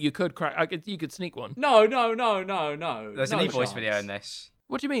 you could crack. You could sneak one. No. There's an No E-Boys chance. video in this.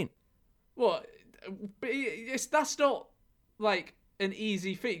 What do you mean? What? But that's not like an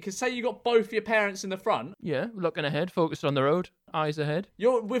easy feat. Because say you got both your parents in the front, Yeah, looking ahead, focused on the road, eyes ahead.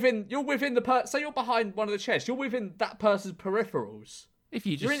 you're within the say you're behind one of the chairs, you're within that person's peripherals. If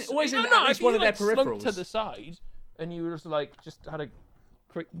you You're just always in no, at least if you, one of their like, slunk to peripherals. the side, and you just had a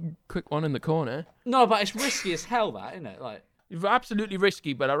quick one in the corner. No, but it's risky as hell, that isn't it? Like, It's absolutely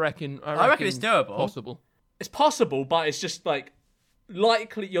risky, but I reckon it's doable. Possible. it's possible, but it's just like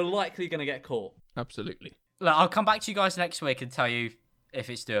you're likely going to get caught. Absolutely. Look, I'll come back to you guys next week and tell you if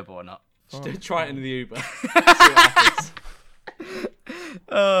it's doable or not. Just try it in the Uber. See what happens.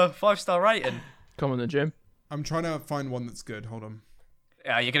 5-star rating. Come on, the gym. I'm trying to find one that's good. Hold on.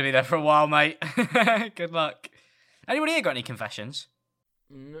 Yeah, you're going to be there for a while, mate. Good luck. Anybody here got any confessions?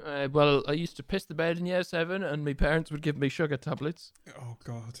 Well, I used to piss the bed in year 7, and my parents would give me sugar tablets. Oh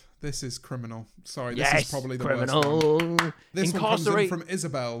God, this is criminal. Sorry, this Yes, is probably the worst one. criminal. This one comes in Incarcerate. from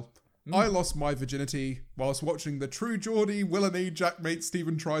Isabel. I lost my virginity whilst watching the True Geordie, Will and E, Jack Mate,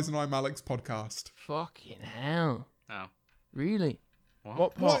 Stephen Tries and I'm Alex podcast. Fucking hell. Oh. Really? What?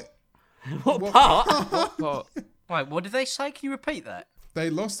 What part? What part? What part? Wait, what did they say? Can you repeat that? They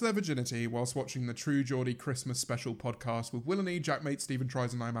lost their virginity whilst watching the True Geordie Christmas special podcast with Will and E, Jack Mate, Stephen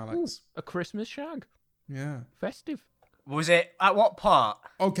Tries and I'm Alex. A Christmas shag. Yeah. Festive. Was it at what part?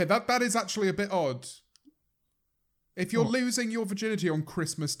 Okay, that is actually a bit odd. If you're losing your virginity on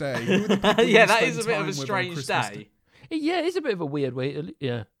Christmas Day, who are the people Yeah, you that spend is a bit time of a with on strange Christmas day. Yeah, it's a bit of a weird way to...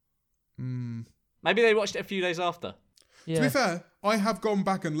 Yeah. Maybe they watched it a few days after. Yeah. To be fair, I have gone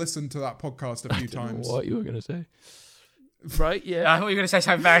back and listened to that podcast a few times. What you were going to say. Right, yeah. I thought you were going to say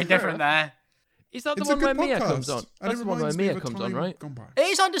something very different there. Is that the It's a one where good Mia podcast, comes on? and That's it the one where reminds me Mia of a comes on, time right? gone by. It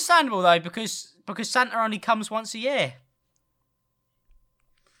is understandable, though, because Santa only comes once a year.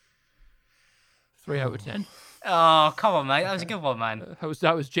 3 out of 10. Oh, come on, mate. That was a good one, man.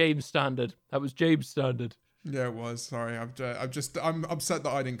 That was James standard. That was James standard. Yeah, it was. Sorry, I'm upset that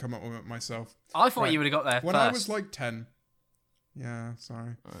I didn't come up with it myself. I thought Right. you would have got there When first. I was like 10. Yeah,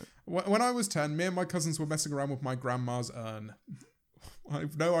 sorry. When I was 10, me and my cousins were messing around with my grandma's urn. I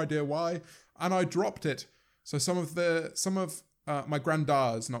have no idea why, and I dropped it. So some of my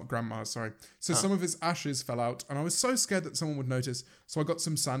granddad's, not grandma's, sorry. So some of his ashes fell out, and I was so scared that someone would notice. So I got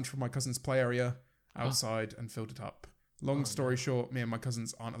some sand from my cousin's play area outside and filled it up. Long story short, me and my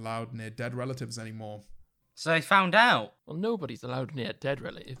cousins aren't allowed near dead relatives anymore. So they found out. Well, nobody's allowed near dead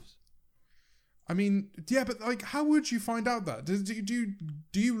relatives. I mean, yeah, but like, how would you find out that?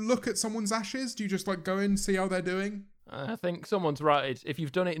 Do you look at someone's ashes? Do you just like go in, see how they're doing? I think someone's ratted. If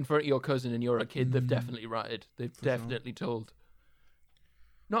you've done it in front of your cousin and you're a kid, they've definitely ratted. They've definitely told.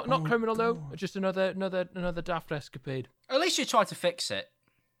 Not criminal though. Just another daft escapade. At least you tried to fix it.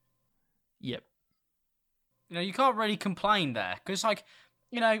 Yep. You know, you can't really complain there. Because, like,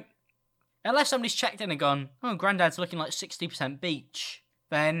 you know, unless somebody's checked in and gone, oh, Granddad's looking like 60% beach,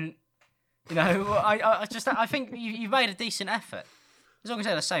 then, you know, I think you've made a decent effort. As long as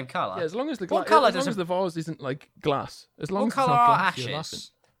they're the same colour. Yeah, as long as the What colour as long as the vase isn't like glass. As long What as it's colour not are glass, you're laughing.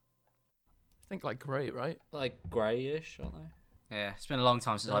 ashes? I think like grey, right? Like greyish, aren't they? Yeah, it's been a long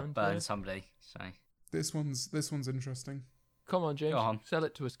time since I've Round, burned yeah. somebody. So This one's interesting. Come on, James. Go on. Sell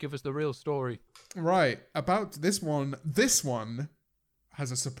it to us. Give us the real story. Right, about this one. This one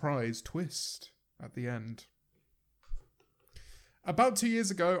has a surprise twist at the end. About 2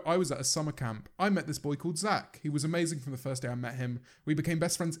 years ago, I was at a summer camp. I met this boy called Zach. He was amazing from the first day I met him. We became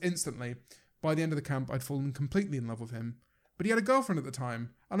best friends instantly. By the end of the camp, I'd fallen completely in love with him. But he had a girlfriend at the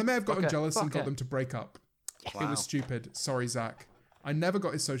time, and I may have gotten Fuck it, jealous and fuck got it. them to break up. Wow. It was stupid. Sorry, Zach. I never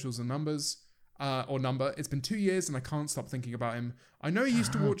got his socials and numbers. Or number. It's been 2 years and I can't stop thinking about him. I know he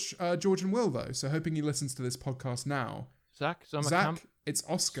used to watch George and Will though, so hoping he listens to this podcast now. Zach, summer Zach, camp. it's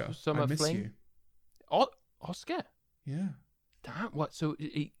Oscar. Summer I miss fling. you. Oh, Oscar. Yeah. Damn. What? So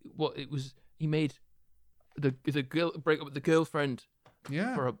he made the girl break up with the girlfriend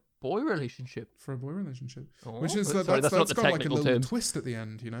Yeah. for a boy relationship. For a boy relationship. Oh, Which is sorry, that's not the got like a technical little terms. twist at the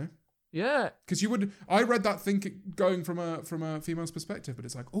end, you know? Yeah. Because I read that going from a female's perspective, but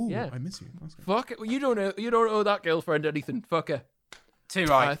it's like, oh, Yeah. I miss you. Oscar. Fuck it. Well, you don't owe that girlfriend anything. Fuck her. too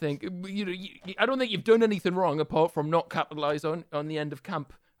right. I think I don't think you've done anything wrong apart from not capitalise on the end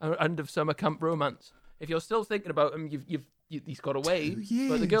of summer camp romance. If you're still thinking about him, he's got away. 2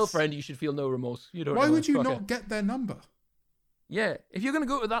 years. But the girlfriend, you should feel no remorse. You don't. Why know would her. you Fuck not her. get their number? Yeah, if you're gonna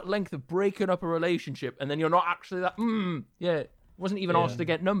go to that length of breaking up a relationship and then you're not actually that, wasn't even asked to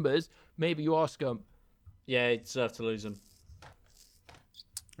get numbers. Maybe you are scum. Yeah, he deserved to lose him.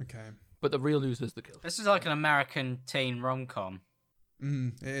 Okay. But the real news is the kill. This is like an American teen rom-com.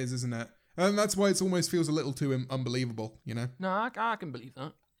 It is, isn't it? And that's why it almost feels a little too unbelievable, you know? No, I can believe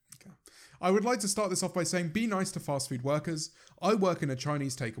that. I would like to start this off by saying, be nice to fast food workers. I work in a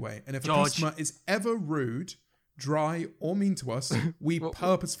Chinese takeaway, and if a George. customer is ever rude, dry, or mean to us, we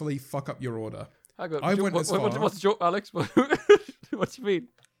purposefully fuck up your order. I went as far- What's the joke, Alex? What do you mean?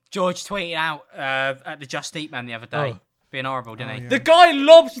 George tweeted out at the Just Eat Man the other day. Oh. Being horrible, didn't he? yeah. The guy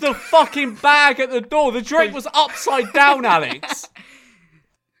lobs the fucking bag at the door. The drink was upside down, Alex.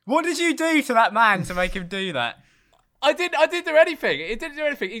 What did you do to that man to make him do that? I didn't do anything. It didn't do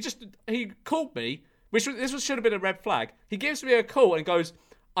anything. He called me, should have been a red flag. He gives me a call and goes,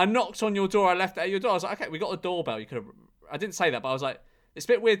 I knocked on your door, I left it at your door. I was like, okay, we got a doorbell. You could have I didn't say that, but I was like, it's a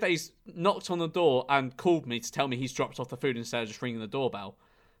bit weird that he's knocked on the door and called me to tell me he's dropped off the food instead of just ringing the doorbell.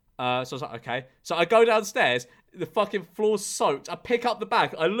 So I was like, okay. So I go downstairs, the fucking floor's soaked. I pick up the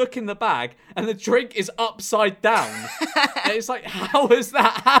bag, I look in the bag, and the drink is upside down. And it's like, how has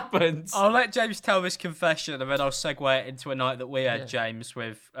that happened? I'll let James tell this confession, and then I'll segue it into a night that we had, James,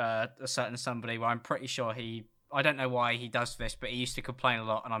 with a certain somebody where I'm pretty sure I don't know why he does this, but he used to complain a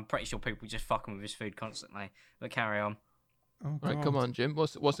lot, and I'm pretty sure people just fuck him with his food constantly. But carry on. Oh, Right, come God. on, Jim.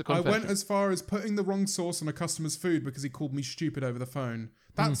 What's the I confession? went as far as putting the wrong sauce on a customer's food because he called me stupid over the phone.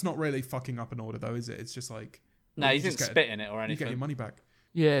 That's not really fucking up an order, though, is it? It's just like... No, you just didn't get- spit in it or You get your anything. money back.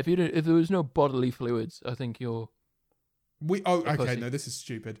 Yeah, if there was no bodily fluids, I think you're... Okay, pussy. no, this is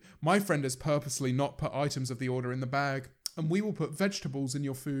stupid. My friend has purposely not put items of the order in the bag, and we will put vegetables in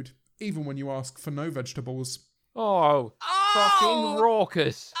your food, even when you ask for no vegetables. Oh, fucking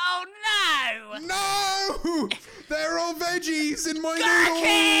raucous. Oh no! No! They're all veggies in my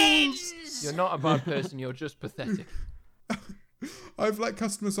noodles! You're not a bad person, you're just pathetic. I've let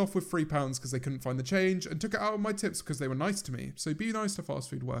customers off with £3 because they couldn't find the change and took it out of my tips because they were nice to me. So be nice to fast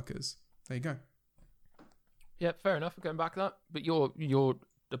food workers. There you go. Yeah, fair enough. Going back to that, but you're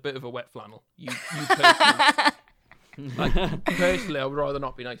a bit of a wet flannel. You personally, personally, I would rather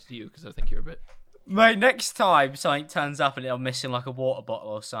not be nice to you because I think you're a bit. Mate, next time something turns up and I'm missing like a water bottle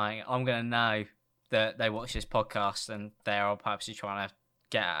or something, I'm going to know that they watch this podcast and they're all purposely trying to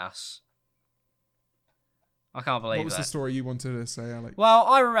get at us. I can't believe What was that. the story you wanted to say, Alec? Well,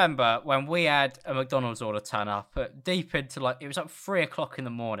 I remember when we had a McDonald's order turn up deep into it was like 3 o'clock in the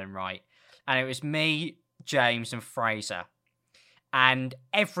morning, right? And it was me, James, and Fraser. And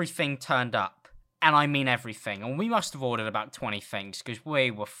everything turned up. And I mean everything. And we must have ordered about 20 things because we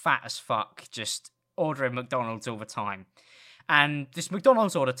were fat as fuck just ordering McDonald's all the time. And this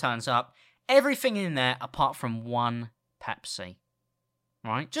McDonald's order turns up. Everything in there apart from one Pepsi.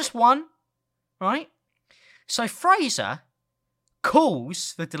 Right? Just one. Right? So Fraser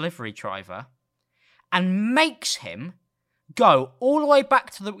calls the delivery driver and makes him go all the way back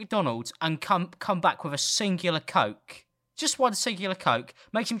to the McDonald's and come back with a singular Coke. Just one singular Coke.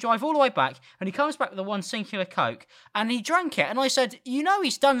 Makes him drive all the way back, and he comes back with the one singular Coke, and he drank it. And I said, you know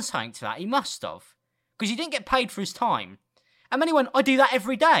he's done something to that. He must have. Because he didn't get paid for his time. And then he went, I do that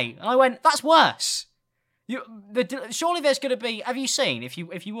every day. And I went, that's worse. Surely there's going to be... Have you seen, if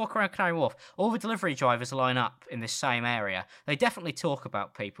you walk around Canary Wharf, all the delivery drivers line up in this same area. They definitely talk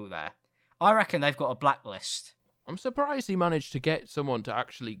about people there. I reckon they've got a blacklist. I'm surprised he managed to get someone to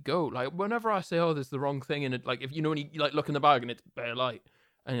actually go. Like, whenever I say, "Oh, there's the wrong thing in it," like if you know when you like look in the bag and it's bare light,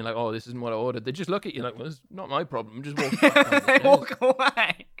 and you're like, "Oh, this isn't what I ordered," they just look at you like, "Well, it's not my problem." Just walk back down the They stairs. walk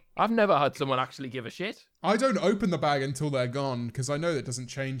away. I've never had someone actually give a shit. I don't open the bag until they're gone because I know that doesn't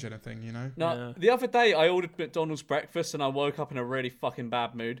change anything, you know? No, Yeah. the other day I ordered McDonald's breakfast and I woke up in a really fucking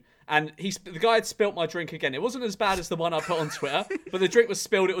bad mood. And the guy had spilt my drink again. It wasn't as bad as the one I put on Twitter, but the drink was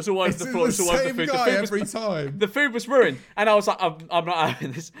spilled. It was all over It's the the floor. It was all over the same food. guy The food was every time. The food was ruined, and I was like, I'm not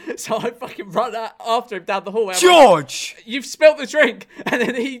having this. So I fucking run after him down the hallway. I'm like, George! you've spilt the drink. And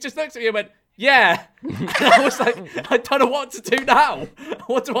then he just looked at me and went, yeah. And I was like, I don't know what to do now.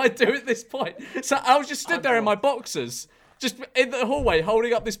 What do I do at this point? So I was just stood there in my boxers, just in the hallway,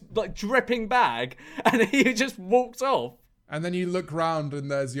 holding up this like dripping bag, and he just walked off. And then you look round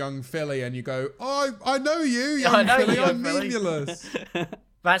and there's young Philly and you go, oh, I know you, young I know Philly, you, I'm young Philly." memulous.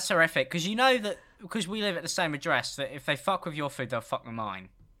 That's horrific, because you know that, because we live at the same address, that if they fuck with your food, they'll fuck with mine.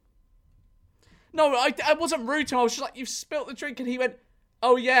 No, I wasn't rude to him. I was just like, you've spilt the drink, and he went,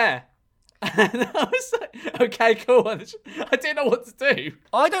 oh yeah. And I was like, okay, cool. I didn't know what to do.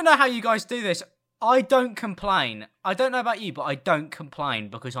 I don't know how you guys do this. I don't complain. I don't know about you, but I don't complain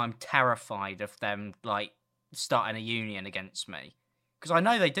because I'm terrified of them, like, starting a union against me. Because I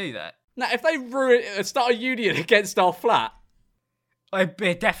know they do that. Now, if they start a union against our flat,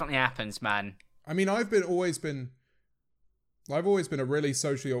 It definitely happens, man. I mean, I've always been a really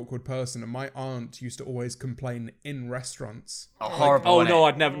socially awkward person, and my aunt used to always complain in restaurants. Horrible. oh innit? no,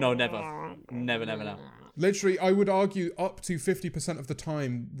 I'd never. Literally, I would argue up to 50% of the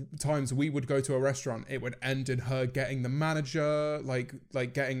times we would go to a restaurant, it would end in her getting the manager, like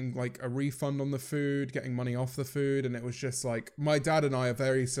getting like a refund on the food, getting money off the food, and it was just like, my dad and I are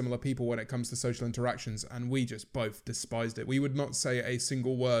very similar people when it comes to social interactions, and we just both despised it. We would not say a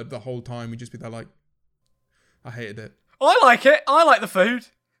single word the whole time. We'd just be there like, I hated it. I like it. I like the food.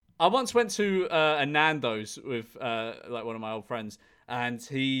 I once went to a Nando's with like one of my old friends, and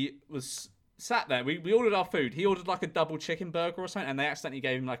he was sat there. We ordered our food. He ordered like a double chicken burger or something, and they accidentally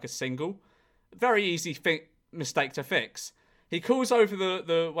gave him like a single. Very easy mistake to fix. He calls over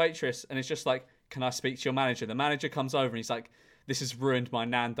the waitress, and it's just like, can I speak to your manager? The manager comes over and he's like, this has ruined my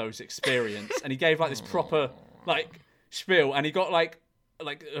Nando's experience. And he gave like this proper like spiel, and he got like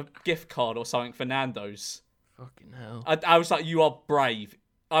a gift card or something for Nando's. Fucking hell. I was like, you are brave.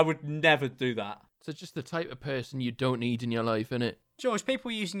 I would never do that. So just the type of person you don't need in your life, innit? George, people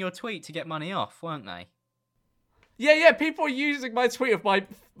were using your tweet to get money off, weren't they? Yeah, people are using my tweet of my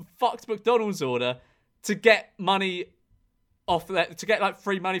fucked McDonald's order to get money off that, to get like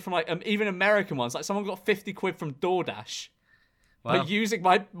free money from like even American ones. Like someone got 50 quid from DoorDash Wow. for using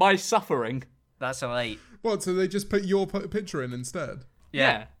my suffering. That's elite. What? So they just put your picture in instead?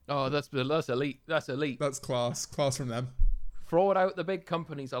 Yeah. Oh, that's elite. That's elite. That's class. Class from them. Fraud out the big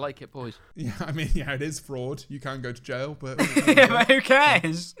companies. I like it, boys. Yeah, I mean, yeah, it is fraud. You can go to jail, but Yeah, but who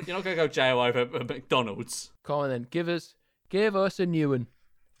cares? You're not going to go jail over McDonald's. Come on then, give us a new one.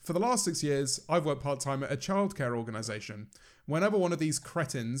 for the last 6 years, I've worked part-time at a childcare organisation. Whenever one of these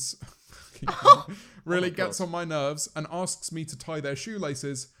cretins really gets on my nerves and asks me to tie their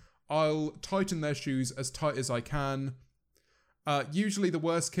shoelaces, I'll tighten their shoes as tight as I can. Usually the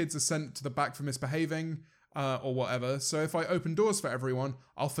worst kids are sent to the back for misbehaving or whatever. So if I open doors for everyone,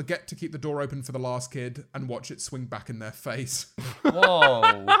 I'll forget to keep the door open for the last kid and watch it swing back in their face.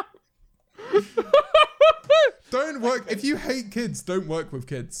 Whoa. Don't work. If you hate kids, don't work with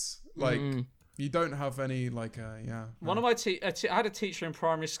kids. Like, you don't have any, like, yeah. One of my I had a teacher in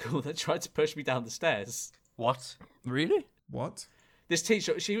primary school that tried to push me down the stairs. What? Really? What? This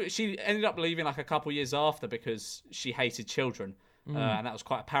teacher, she ended up leaving like a couple years after because she hated children, and that was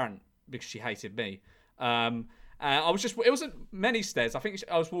quite apparent because she hated me. It wasn't many stairs. I think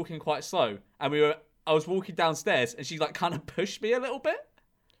I was walking quite slow, and I was walking downstairs, and she like kind of pushed me a little bit.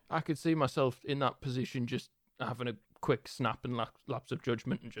 I could see myself in that position, just having a quick snap and lapse of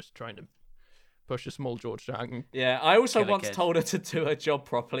judgment and just trying to push a small George down. Yeah, I also Kill a once kid. told her to do her job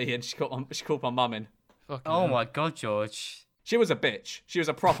properly, and she called my mum in. Fucking Oh hell. my god, George. She was a bitch. She was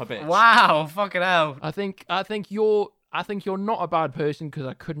a proper bitch. Wow, fucking hell. I think you're not a bad person because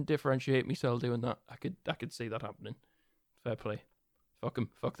I couldn't differentiate myself doing that. I could see that happening. Fair play. Fuck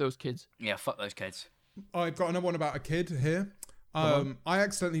them. Fuck those kids. Yeah, fuck those kids. I've got another one about a kid here. I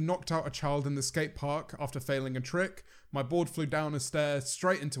accidentally knocked out a child in the skate park after failing a trick. My board flew down a stair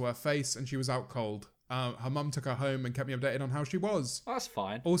straight into her face and she was out cold. Her mum took her home and kept me updated on how she was. That's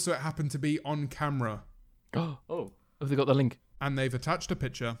fine. Also, it happened to be on camera. Oh. Have they got the link? And they've attached a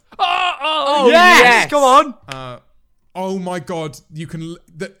picture. Oh yes! Come on! Oh my god, you can...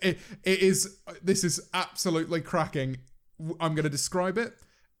 This is absolutely cracking. I'm going to describe it.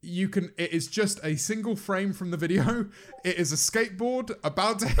 It is just a single frame from the video. It is a skateboard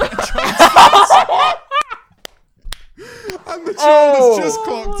about to hit a child's face. And the child has just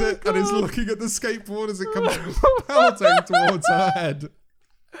clocked it and is looking at the skateboard as it comes pelting towards her head.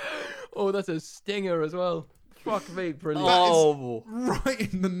 Oh, that's a stinger as well. Fuck me, brilliant. Oh.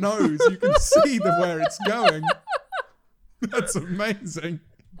 Right in the nose. You can see where it's going. That's amazing.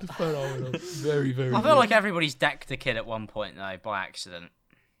 Phenomenal. Very, very I good. feel like everybody's decked a kid at one point, though, by accident.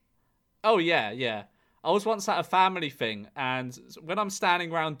 Oh, yeah. I was once at a family thing, and when I'm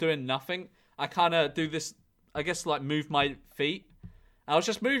standing around doing nothing, I kind of do this, I guess, like, move my feet. I was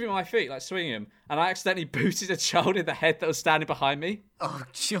just moving my feet, like, swinging them, and I accidentally booted a child in the head that was standing behind me. Oh,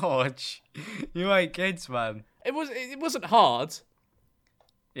 George. You ain't kids, man. It wasn't hard.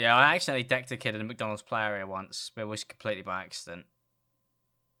 Yeah, I accidentally decked a kid in a McDonald's play area once, but it was completely by accident.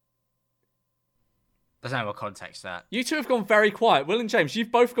 There's no more context to that. You two have gone very quiet. Will and James,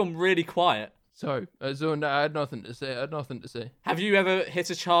 you've both gone really quiet. Sorry, Zone, I had nothing to say. Have you ever hit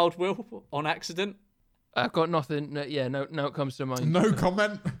a child, Will, on accident? I've got nothing. No, it comes to mind. No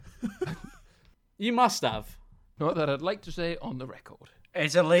comment. You must have. Not that I'd like to say on the record.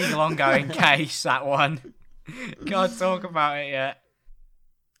 It's a legal ongoing case, that one. Can't talk about it yet.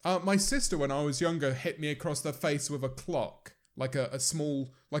 My sister, when I was younger, hit me across the face with a clock. Like a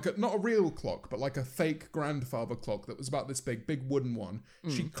small, not a real clock, but like a fake grandfather clock that was about this big wooden one.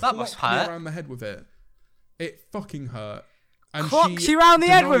 She That must clocked me hurt. around the head with it. It fucking hurt. And Clocks she you round the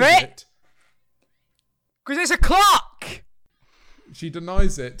head with denies it? Because it's a clock! She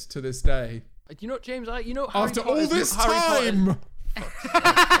denies it to this day. You know, James, Harry After all Potter's- this Harry time!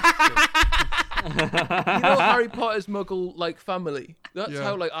 Harry Potter's Muggle family. That's Yeah.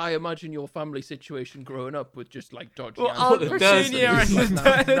 how I imagine your family situation growing up with just dodgy. Well, animals. Uncle Dursleys. Junior and the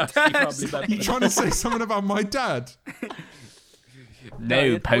Nasty family Dursleys. members. You trying to say something about my dad?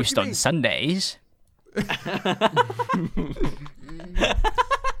 No what post do you mean? on Sundays.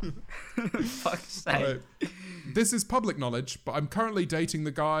 Fuck's sake. Right. This is public knowledge, but I'm currently dating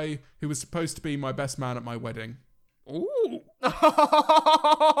the guy who was supposed to be my best man at my wedding. Ooh.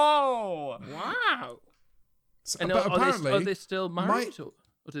 Oh! Wow. And but apparently, are they still married, or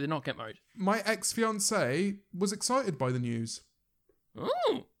did they not get married? my ex-fiancée was excited by the news.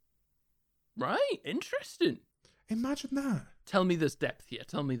 Oh, right. Interesting. Imagine that. Tell me there's depth here.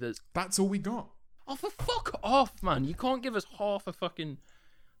 Tell me there's... That's all we got. Oh, for fuck off, man. You can't give us half a fucking...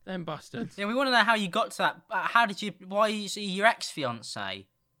 Them bastards. Yeah, we want to know how you got to that. How did you... Why is he your ex-fiancée?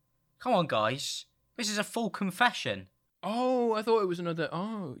 Come on, guys. This is a full confession. Oh, I thought it was another...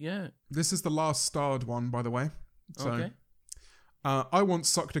 Oh, yeah. This is the last starred one, by the way. So, Okay. I once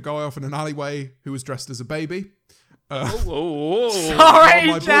sucked a guy off in an alleyway who was dressed as a baby. Oh. Sorry, While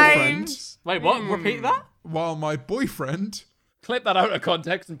my James! Wait, what? Repeat that? While my boyfriend... Clip that out of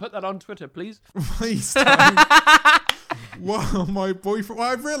context and put that on Twitter, please. Please don't. Well, my boyfriend...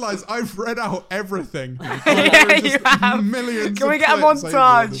 Well, I've realised I've read out everything. Yeah, you have. Millions Can we of get a clips over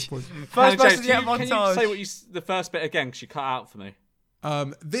at this montage? point. First James, person to get a can you montage. say the first bit again? Because you cut out for me.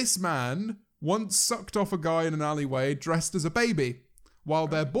 This man once sucked off a guy in an alleyway dressed as a baby, while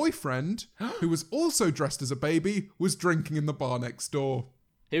their boyfriend, who was also dressed as a baby, was drinking in the bar next door.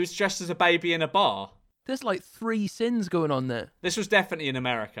 He was dressed as a baby in a bar. There's like 3 sins going on there. This was definitely in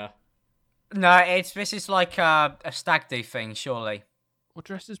America. No, this is like a stag do thing, surely. Or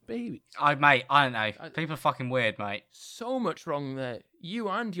dressed as babies. Mate, I don't know. People are fucking weird, mate. So much wrong there. You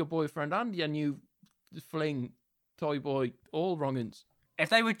and your boyfriend and your new fling, toy boy, all wrongins. If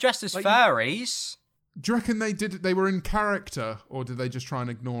they were dressed as Like- furries... Do you reckon they were in character, or did they just try and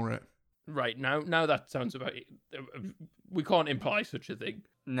ignore it? Right, now that sounds about it. We can't imply such a thing.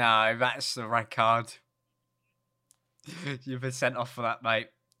 No, that's the red card. You've been sent off for that, mate.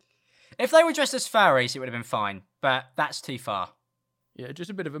 If they were dressed as furries, it would have been fine, but that's too far. Yeah, just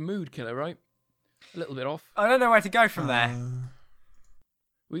a bit of a mood killer, right? A little bit off. I don't know where to go from there.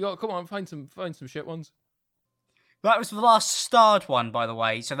 Come on, find some shit ones. That was the last starred one, by the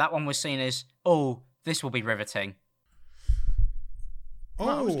way, so that one was seen as, oh, this will be riveting. Oh,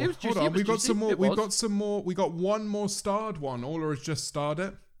 No, it was juicy, hold on. it was We've got juicy, some more. it We've was. got some more. We got one more starred one. Ola has just starred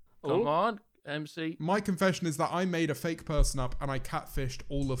it. Come on, MC. My confession is that I made a fake person up and I catfished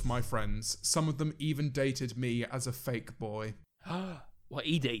all of my friends. Some of them even dated me as a fake boy. What,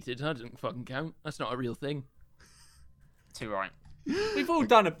 he dated? That doesn't fucking count. That's not a real thing. Too right. We've all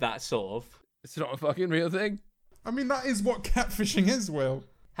done that, sort of. It's not a fucking real thing. I mean, that is what catfishing is, Will.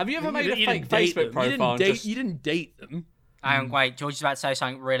 Have you ever made a You fake didn't date Facebook them. profile? You didn't date them. Wait, George is about to say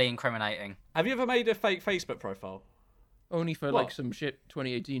something really incriminating. Have you ever made a fake Facebook profile? Only for What? like some shit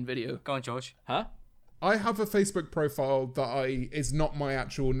 2018 video. Go on, George. Huh? I have a Facebook profile that is not my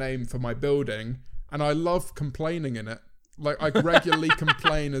actual name for my building, and I love complaining in it. Like, I regularly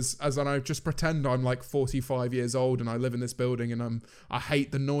complain and I just pretend I'm like 45 years old and I live in this building and I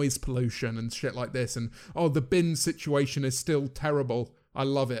hate the noise pollution and shit like this. And, oh, the bin situation is still terrible. I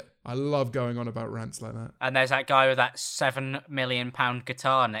love it. I love going on about rants like that. And there's that guy with that £7 million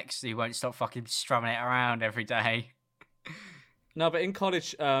guitar next to you, won't stop fucking strumming it around every day. No, but in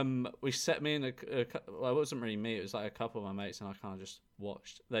college, we set me in well, it wasn't really me. It was like a couple of my mates, and I kind of just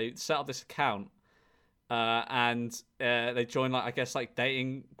watched. They set up this account, and they join like I guess like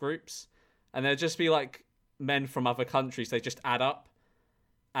dating groups, and there'd just be like men from other countries. They just add up,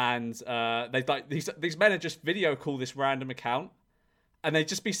 and they like these men would just video call this random account, and they'd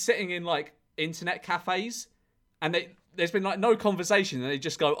just be sitting in like internet cafes, and there's been like no conversation, and they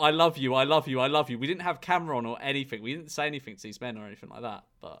just go, I love you, I love you, I love you. We didn't have camera on or anything. We didn't say anything to these men or anything like that.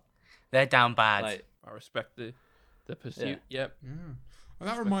 But They're down bad. like, I respect the pursuit. Yep. Yeah. And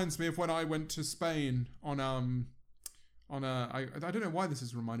that reminds me of when I went to Spain on I don't know why this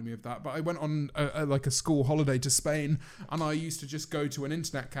is reminding me of that, but I went on like a school holiday to Spain, and I used to just go to an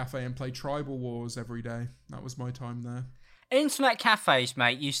internet cafe and play Tribal Wars every day. That was my time there. Internet cafes,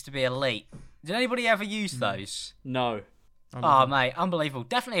 mate, used to be elite. Did anybody ever use those? no. Oh, mate, unbelievable.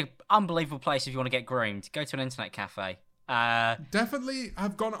 Definitely an unbelievable place if you want to get groomed. Go to an internet cafe. Definitely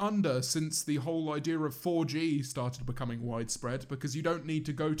have gone under since the whole idea of 4G started becoming widespread, because you don't need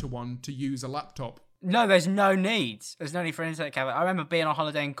to go to one to use a laptop. No, there's no need. There's no need for an internet cafe. I remember being on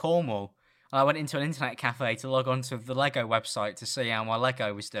holiday in Cornwall, and I went into an internet cafe to log on to the Lego website to see how my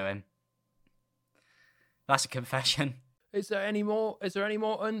Lego was doing. That's a confession. Is there any more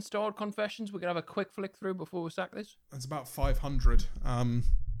unstarred confessions? We can have a quick flick through before we sack this. That's about 500.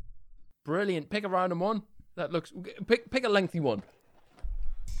 Brilliant. Pick a random one. That looks. Pick a lengthy one.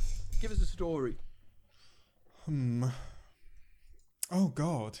 Give us a story. Oh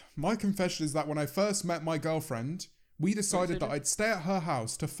God. My confession is that when I first met my girlfriend, we decided that I'd stay at her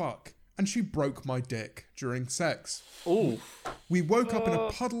house to fuck, and she broke my dick during sex. Ooh. We woke up in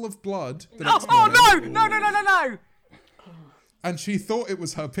a puddle of blood. The Oh, next morning. no! No! and she thought it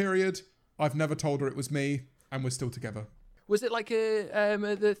was her period. I've never told her it was me, and we're still together. Was it like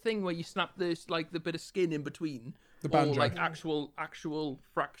the thing where you snap this like the bit of skin in between? The banjo. Or like actual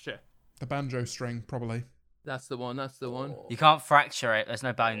fracture? The banjo string, probably. That's the one. You can't fracture it. There's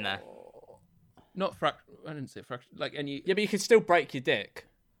no bone there. Not fracture. I didn't say fracture. Like any. Yeah, but you can still break your dick.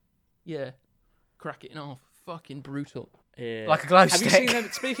 Yeah. Crack it in half. Fucking brutal. Yeah. Like a glow Have stick. you seen them?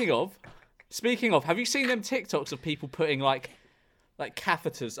 Speaking of, have you seen them TikToks of people putting like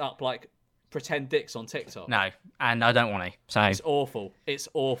catheters up like pretend dicks on TikTok? No, and I don't want to. So It's awful. It's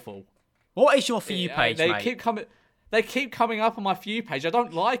awful. what is your For You page, They mate? keep coming up on my For You page. I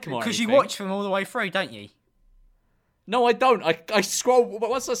don't like them or Because anything. you watch them all the way through, don't you? No, I don't. I scroll.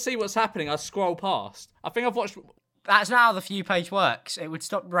 Once I see what's happening, I scroll past. I think I've watched. That's not how the For You page works. It would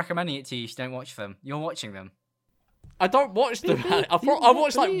stop recommending it to you if you don't watch them. You're watching them. I don't watch them. I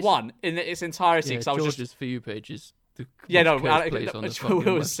watched like one in its entirety Yeah, because I was George's just. For You page is the Yeah, no, most cursed place on the Will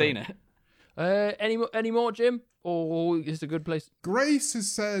fucking has seen website. it. Any more, Jim? Or is it a good place? Grace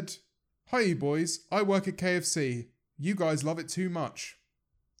has said, "Hi, you boys. I work at KFC. You guys love it too much.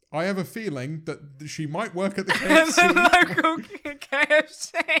 I have a feeling that she might work at the KFC." Local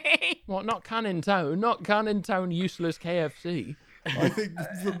KFC. What? Not Canning Town. Not Canning Town. Useless KFC. I think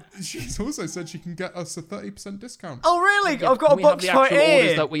she's also said she can get us a 30% discount. Oh, really? Yeah, I've got can a we have box the right actual orders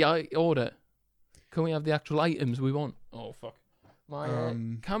here. that we order? Can we have the actual items we want? Oh fuck! My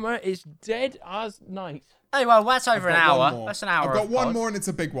camera is dead as night. Hey, well, that's over an I've got one hour. more. That's an hour. I've got of one pod. more, and it's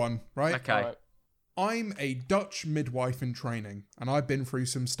a big one, right? Okay. Alright. I'm a Dutch midwife in training, and I've been through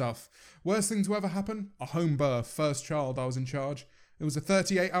some stuff. Worst thing to ever happen? A home birth, first child, I was in charge. It was a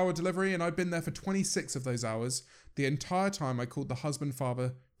 38-hour delivery, and I'd been there for 26 of those hours. The entire time I called the husband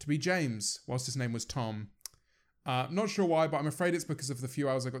father to be James, whilst his name was Tom. Not sure why, but I'm afraid it's because of the few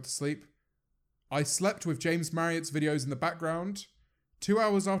hours I got to sleep. I slept with James Marriott's videos in the background. 2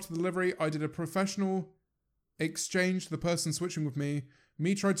 hours after the delivery, I did a professional exchange to the person switching with me.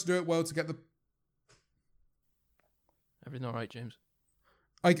 Me tried to do it well to get the... Everything all right, James?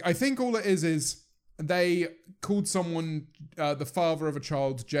 I think all it is they called someone the father of a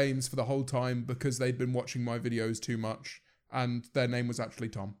child James for the whole time because they'd been watching my videos too much, and their name was actually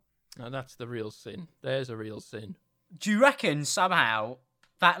Tom. Now that's the real sin. There's a real sin. Do you reckon somehow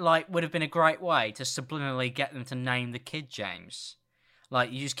that would have been a great way to subliminally get them to name the kid James?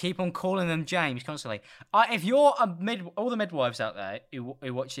 Like, you just keep on calling them James constantly. If you're all the midwives out there who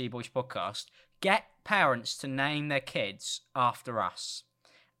watch the E-Boys podcast, get parents to name their kids after us,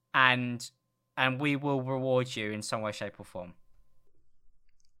 and we will reward you in some way, shape, or form.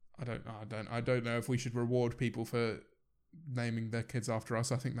 I don't know if we should reward people for naming their kids after us.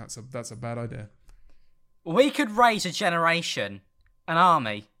 I think that's a bad idea. We could raise a generation, an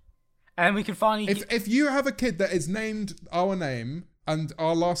army, and we could finally. If you have a kid that is named our name and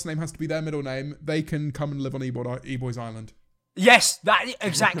our last name has to be their middle name, they can come and live on E-Boys Island. Yes, that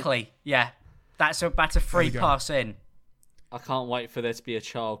exactly. Yeah, that's a free There we go. pass in. I can't wait for there to be a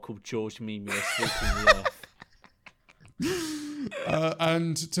child called George Mimir sweeping the earth.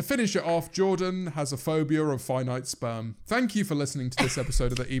 And to finish it off, Jordan has a phobia of finite sperm. Thank you for listening to this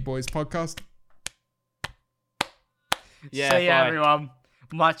episode of the E-Boys podcast. Yeah, See ya, bye. everyone.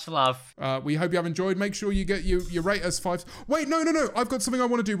 Much love. We hope you have enjoyed. Make sure you rate us 5. Wait, no. I've got something I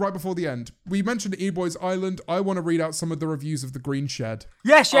want to do right before the end. We mentioned E-Boys Island. I want to read out some of the reviews of the Green Shed.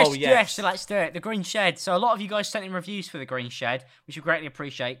 Yes. Oh, yes. So let's do it. The Green Shed. So a lot of you guys sent in reviews for the Green Shed, which we greatly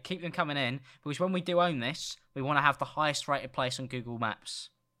appreciate. Keep them coming in, because when we do own this, we want to have the highest rated place on Google Maps.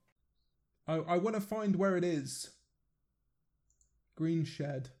 I want to find where it is. Green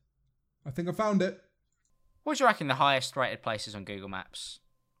Shed. I think I found it. What do you reckon the highest rated places on Google Maps?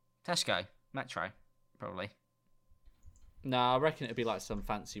 Tesco, Metro, probably. No, I reckon it'd be like some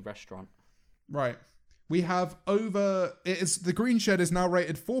fancy restaurant. Right. We have the Green Shed is now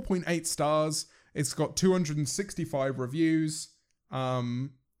rated 4.8 stars. It's got 265 reviews. And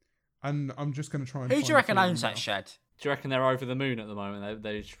I'm just going to try and Who find do you reckon a few of owns them that now. shed? Do you reckon they're over the moon at the moment?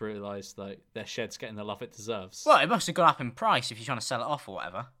 They just realised like their shed's getting the love it deserves. Well, it must have gone up in price if you're trying to sell it off or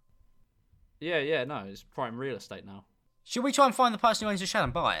whatever. Yeah, no, it's prime real estate now. Should we try and find the person who owns the shed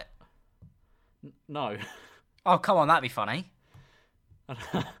and buy it? No, Oh, come on, that'd be funny. I'm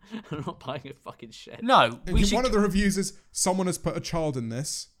not buying a fucking shed. No, we should. One of the reviews is, someone has put a child in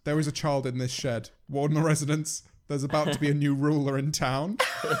this. There is a child in this shed. Warn the residents. There's about to be a new ruler in town.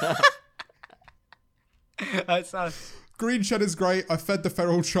 That's us. Green Shed is great. I fed the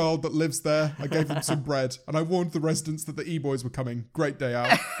feral child that lives there. I gave him some bread. And I warned the residents that the E-Boys were coming. Great day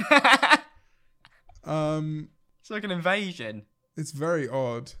out. It's like an invasion. It's very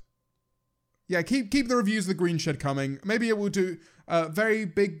odd. Yeah, keep the reviews of the Green Shed coming. Maybe it will do very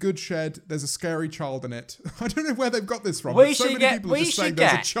big good shed. There's a scary child in it. I don't know where they've got this from. We So should many get. people are We just saying should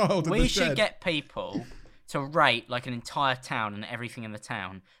there's a get. child in We the should shed. get people to rate like an entire town and everything in the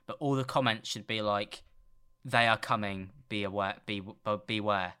town, but all the comments should be like, "They are coming. Be aware.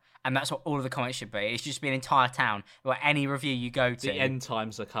 Beware." And that's what all of the comments should be. It should just be an entire town where any review you go to. The end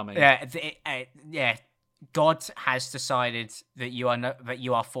times are coming. Yeah, yeah. God has decided that you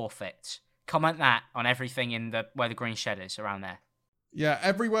are forfeit. Comment that on everything in where the Green Shed is around there. Yeah,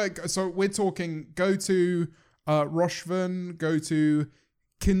 everywhere. So we're talking, go to Roshvan, go to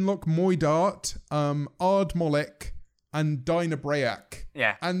Kinloch Moydart, Ardmolek, and Dynabrayak.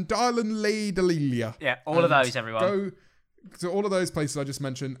 Yeah. And Darlan Lay Delilia. Yeah, all of those, everyone. Go to all of those places I just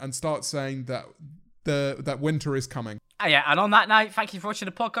mentioned and start saying that that winter is coming. Yeah, and on that note, thank you for watching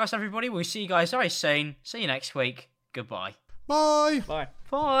the podcast, everybody. We'll see you guys very soon. See you next week. Goodbye. Bye. Bye.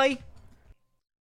 Bye.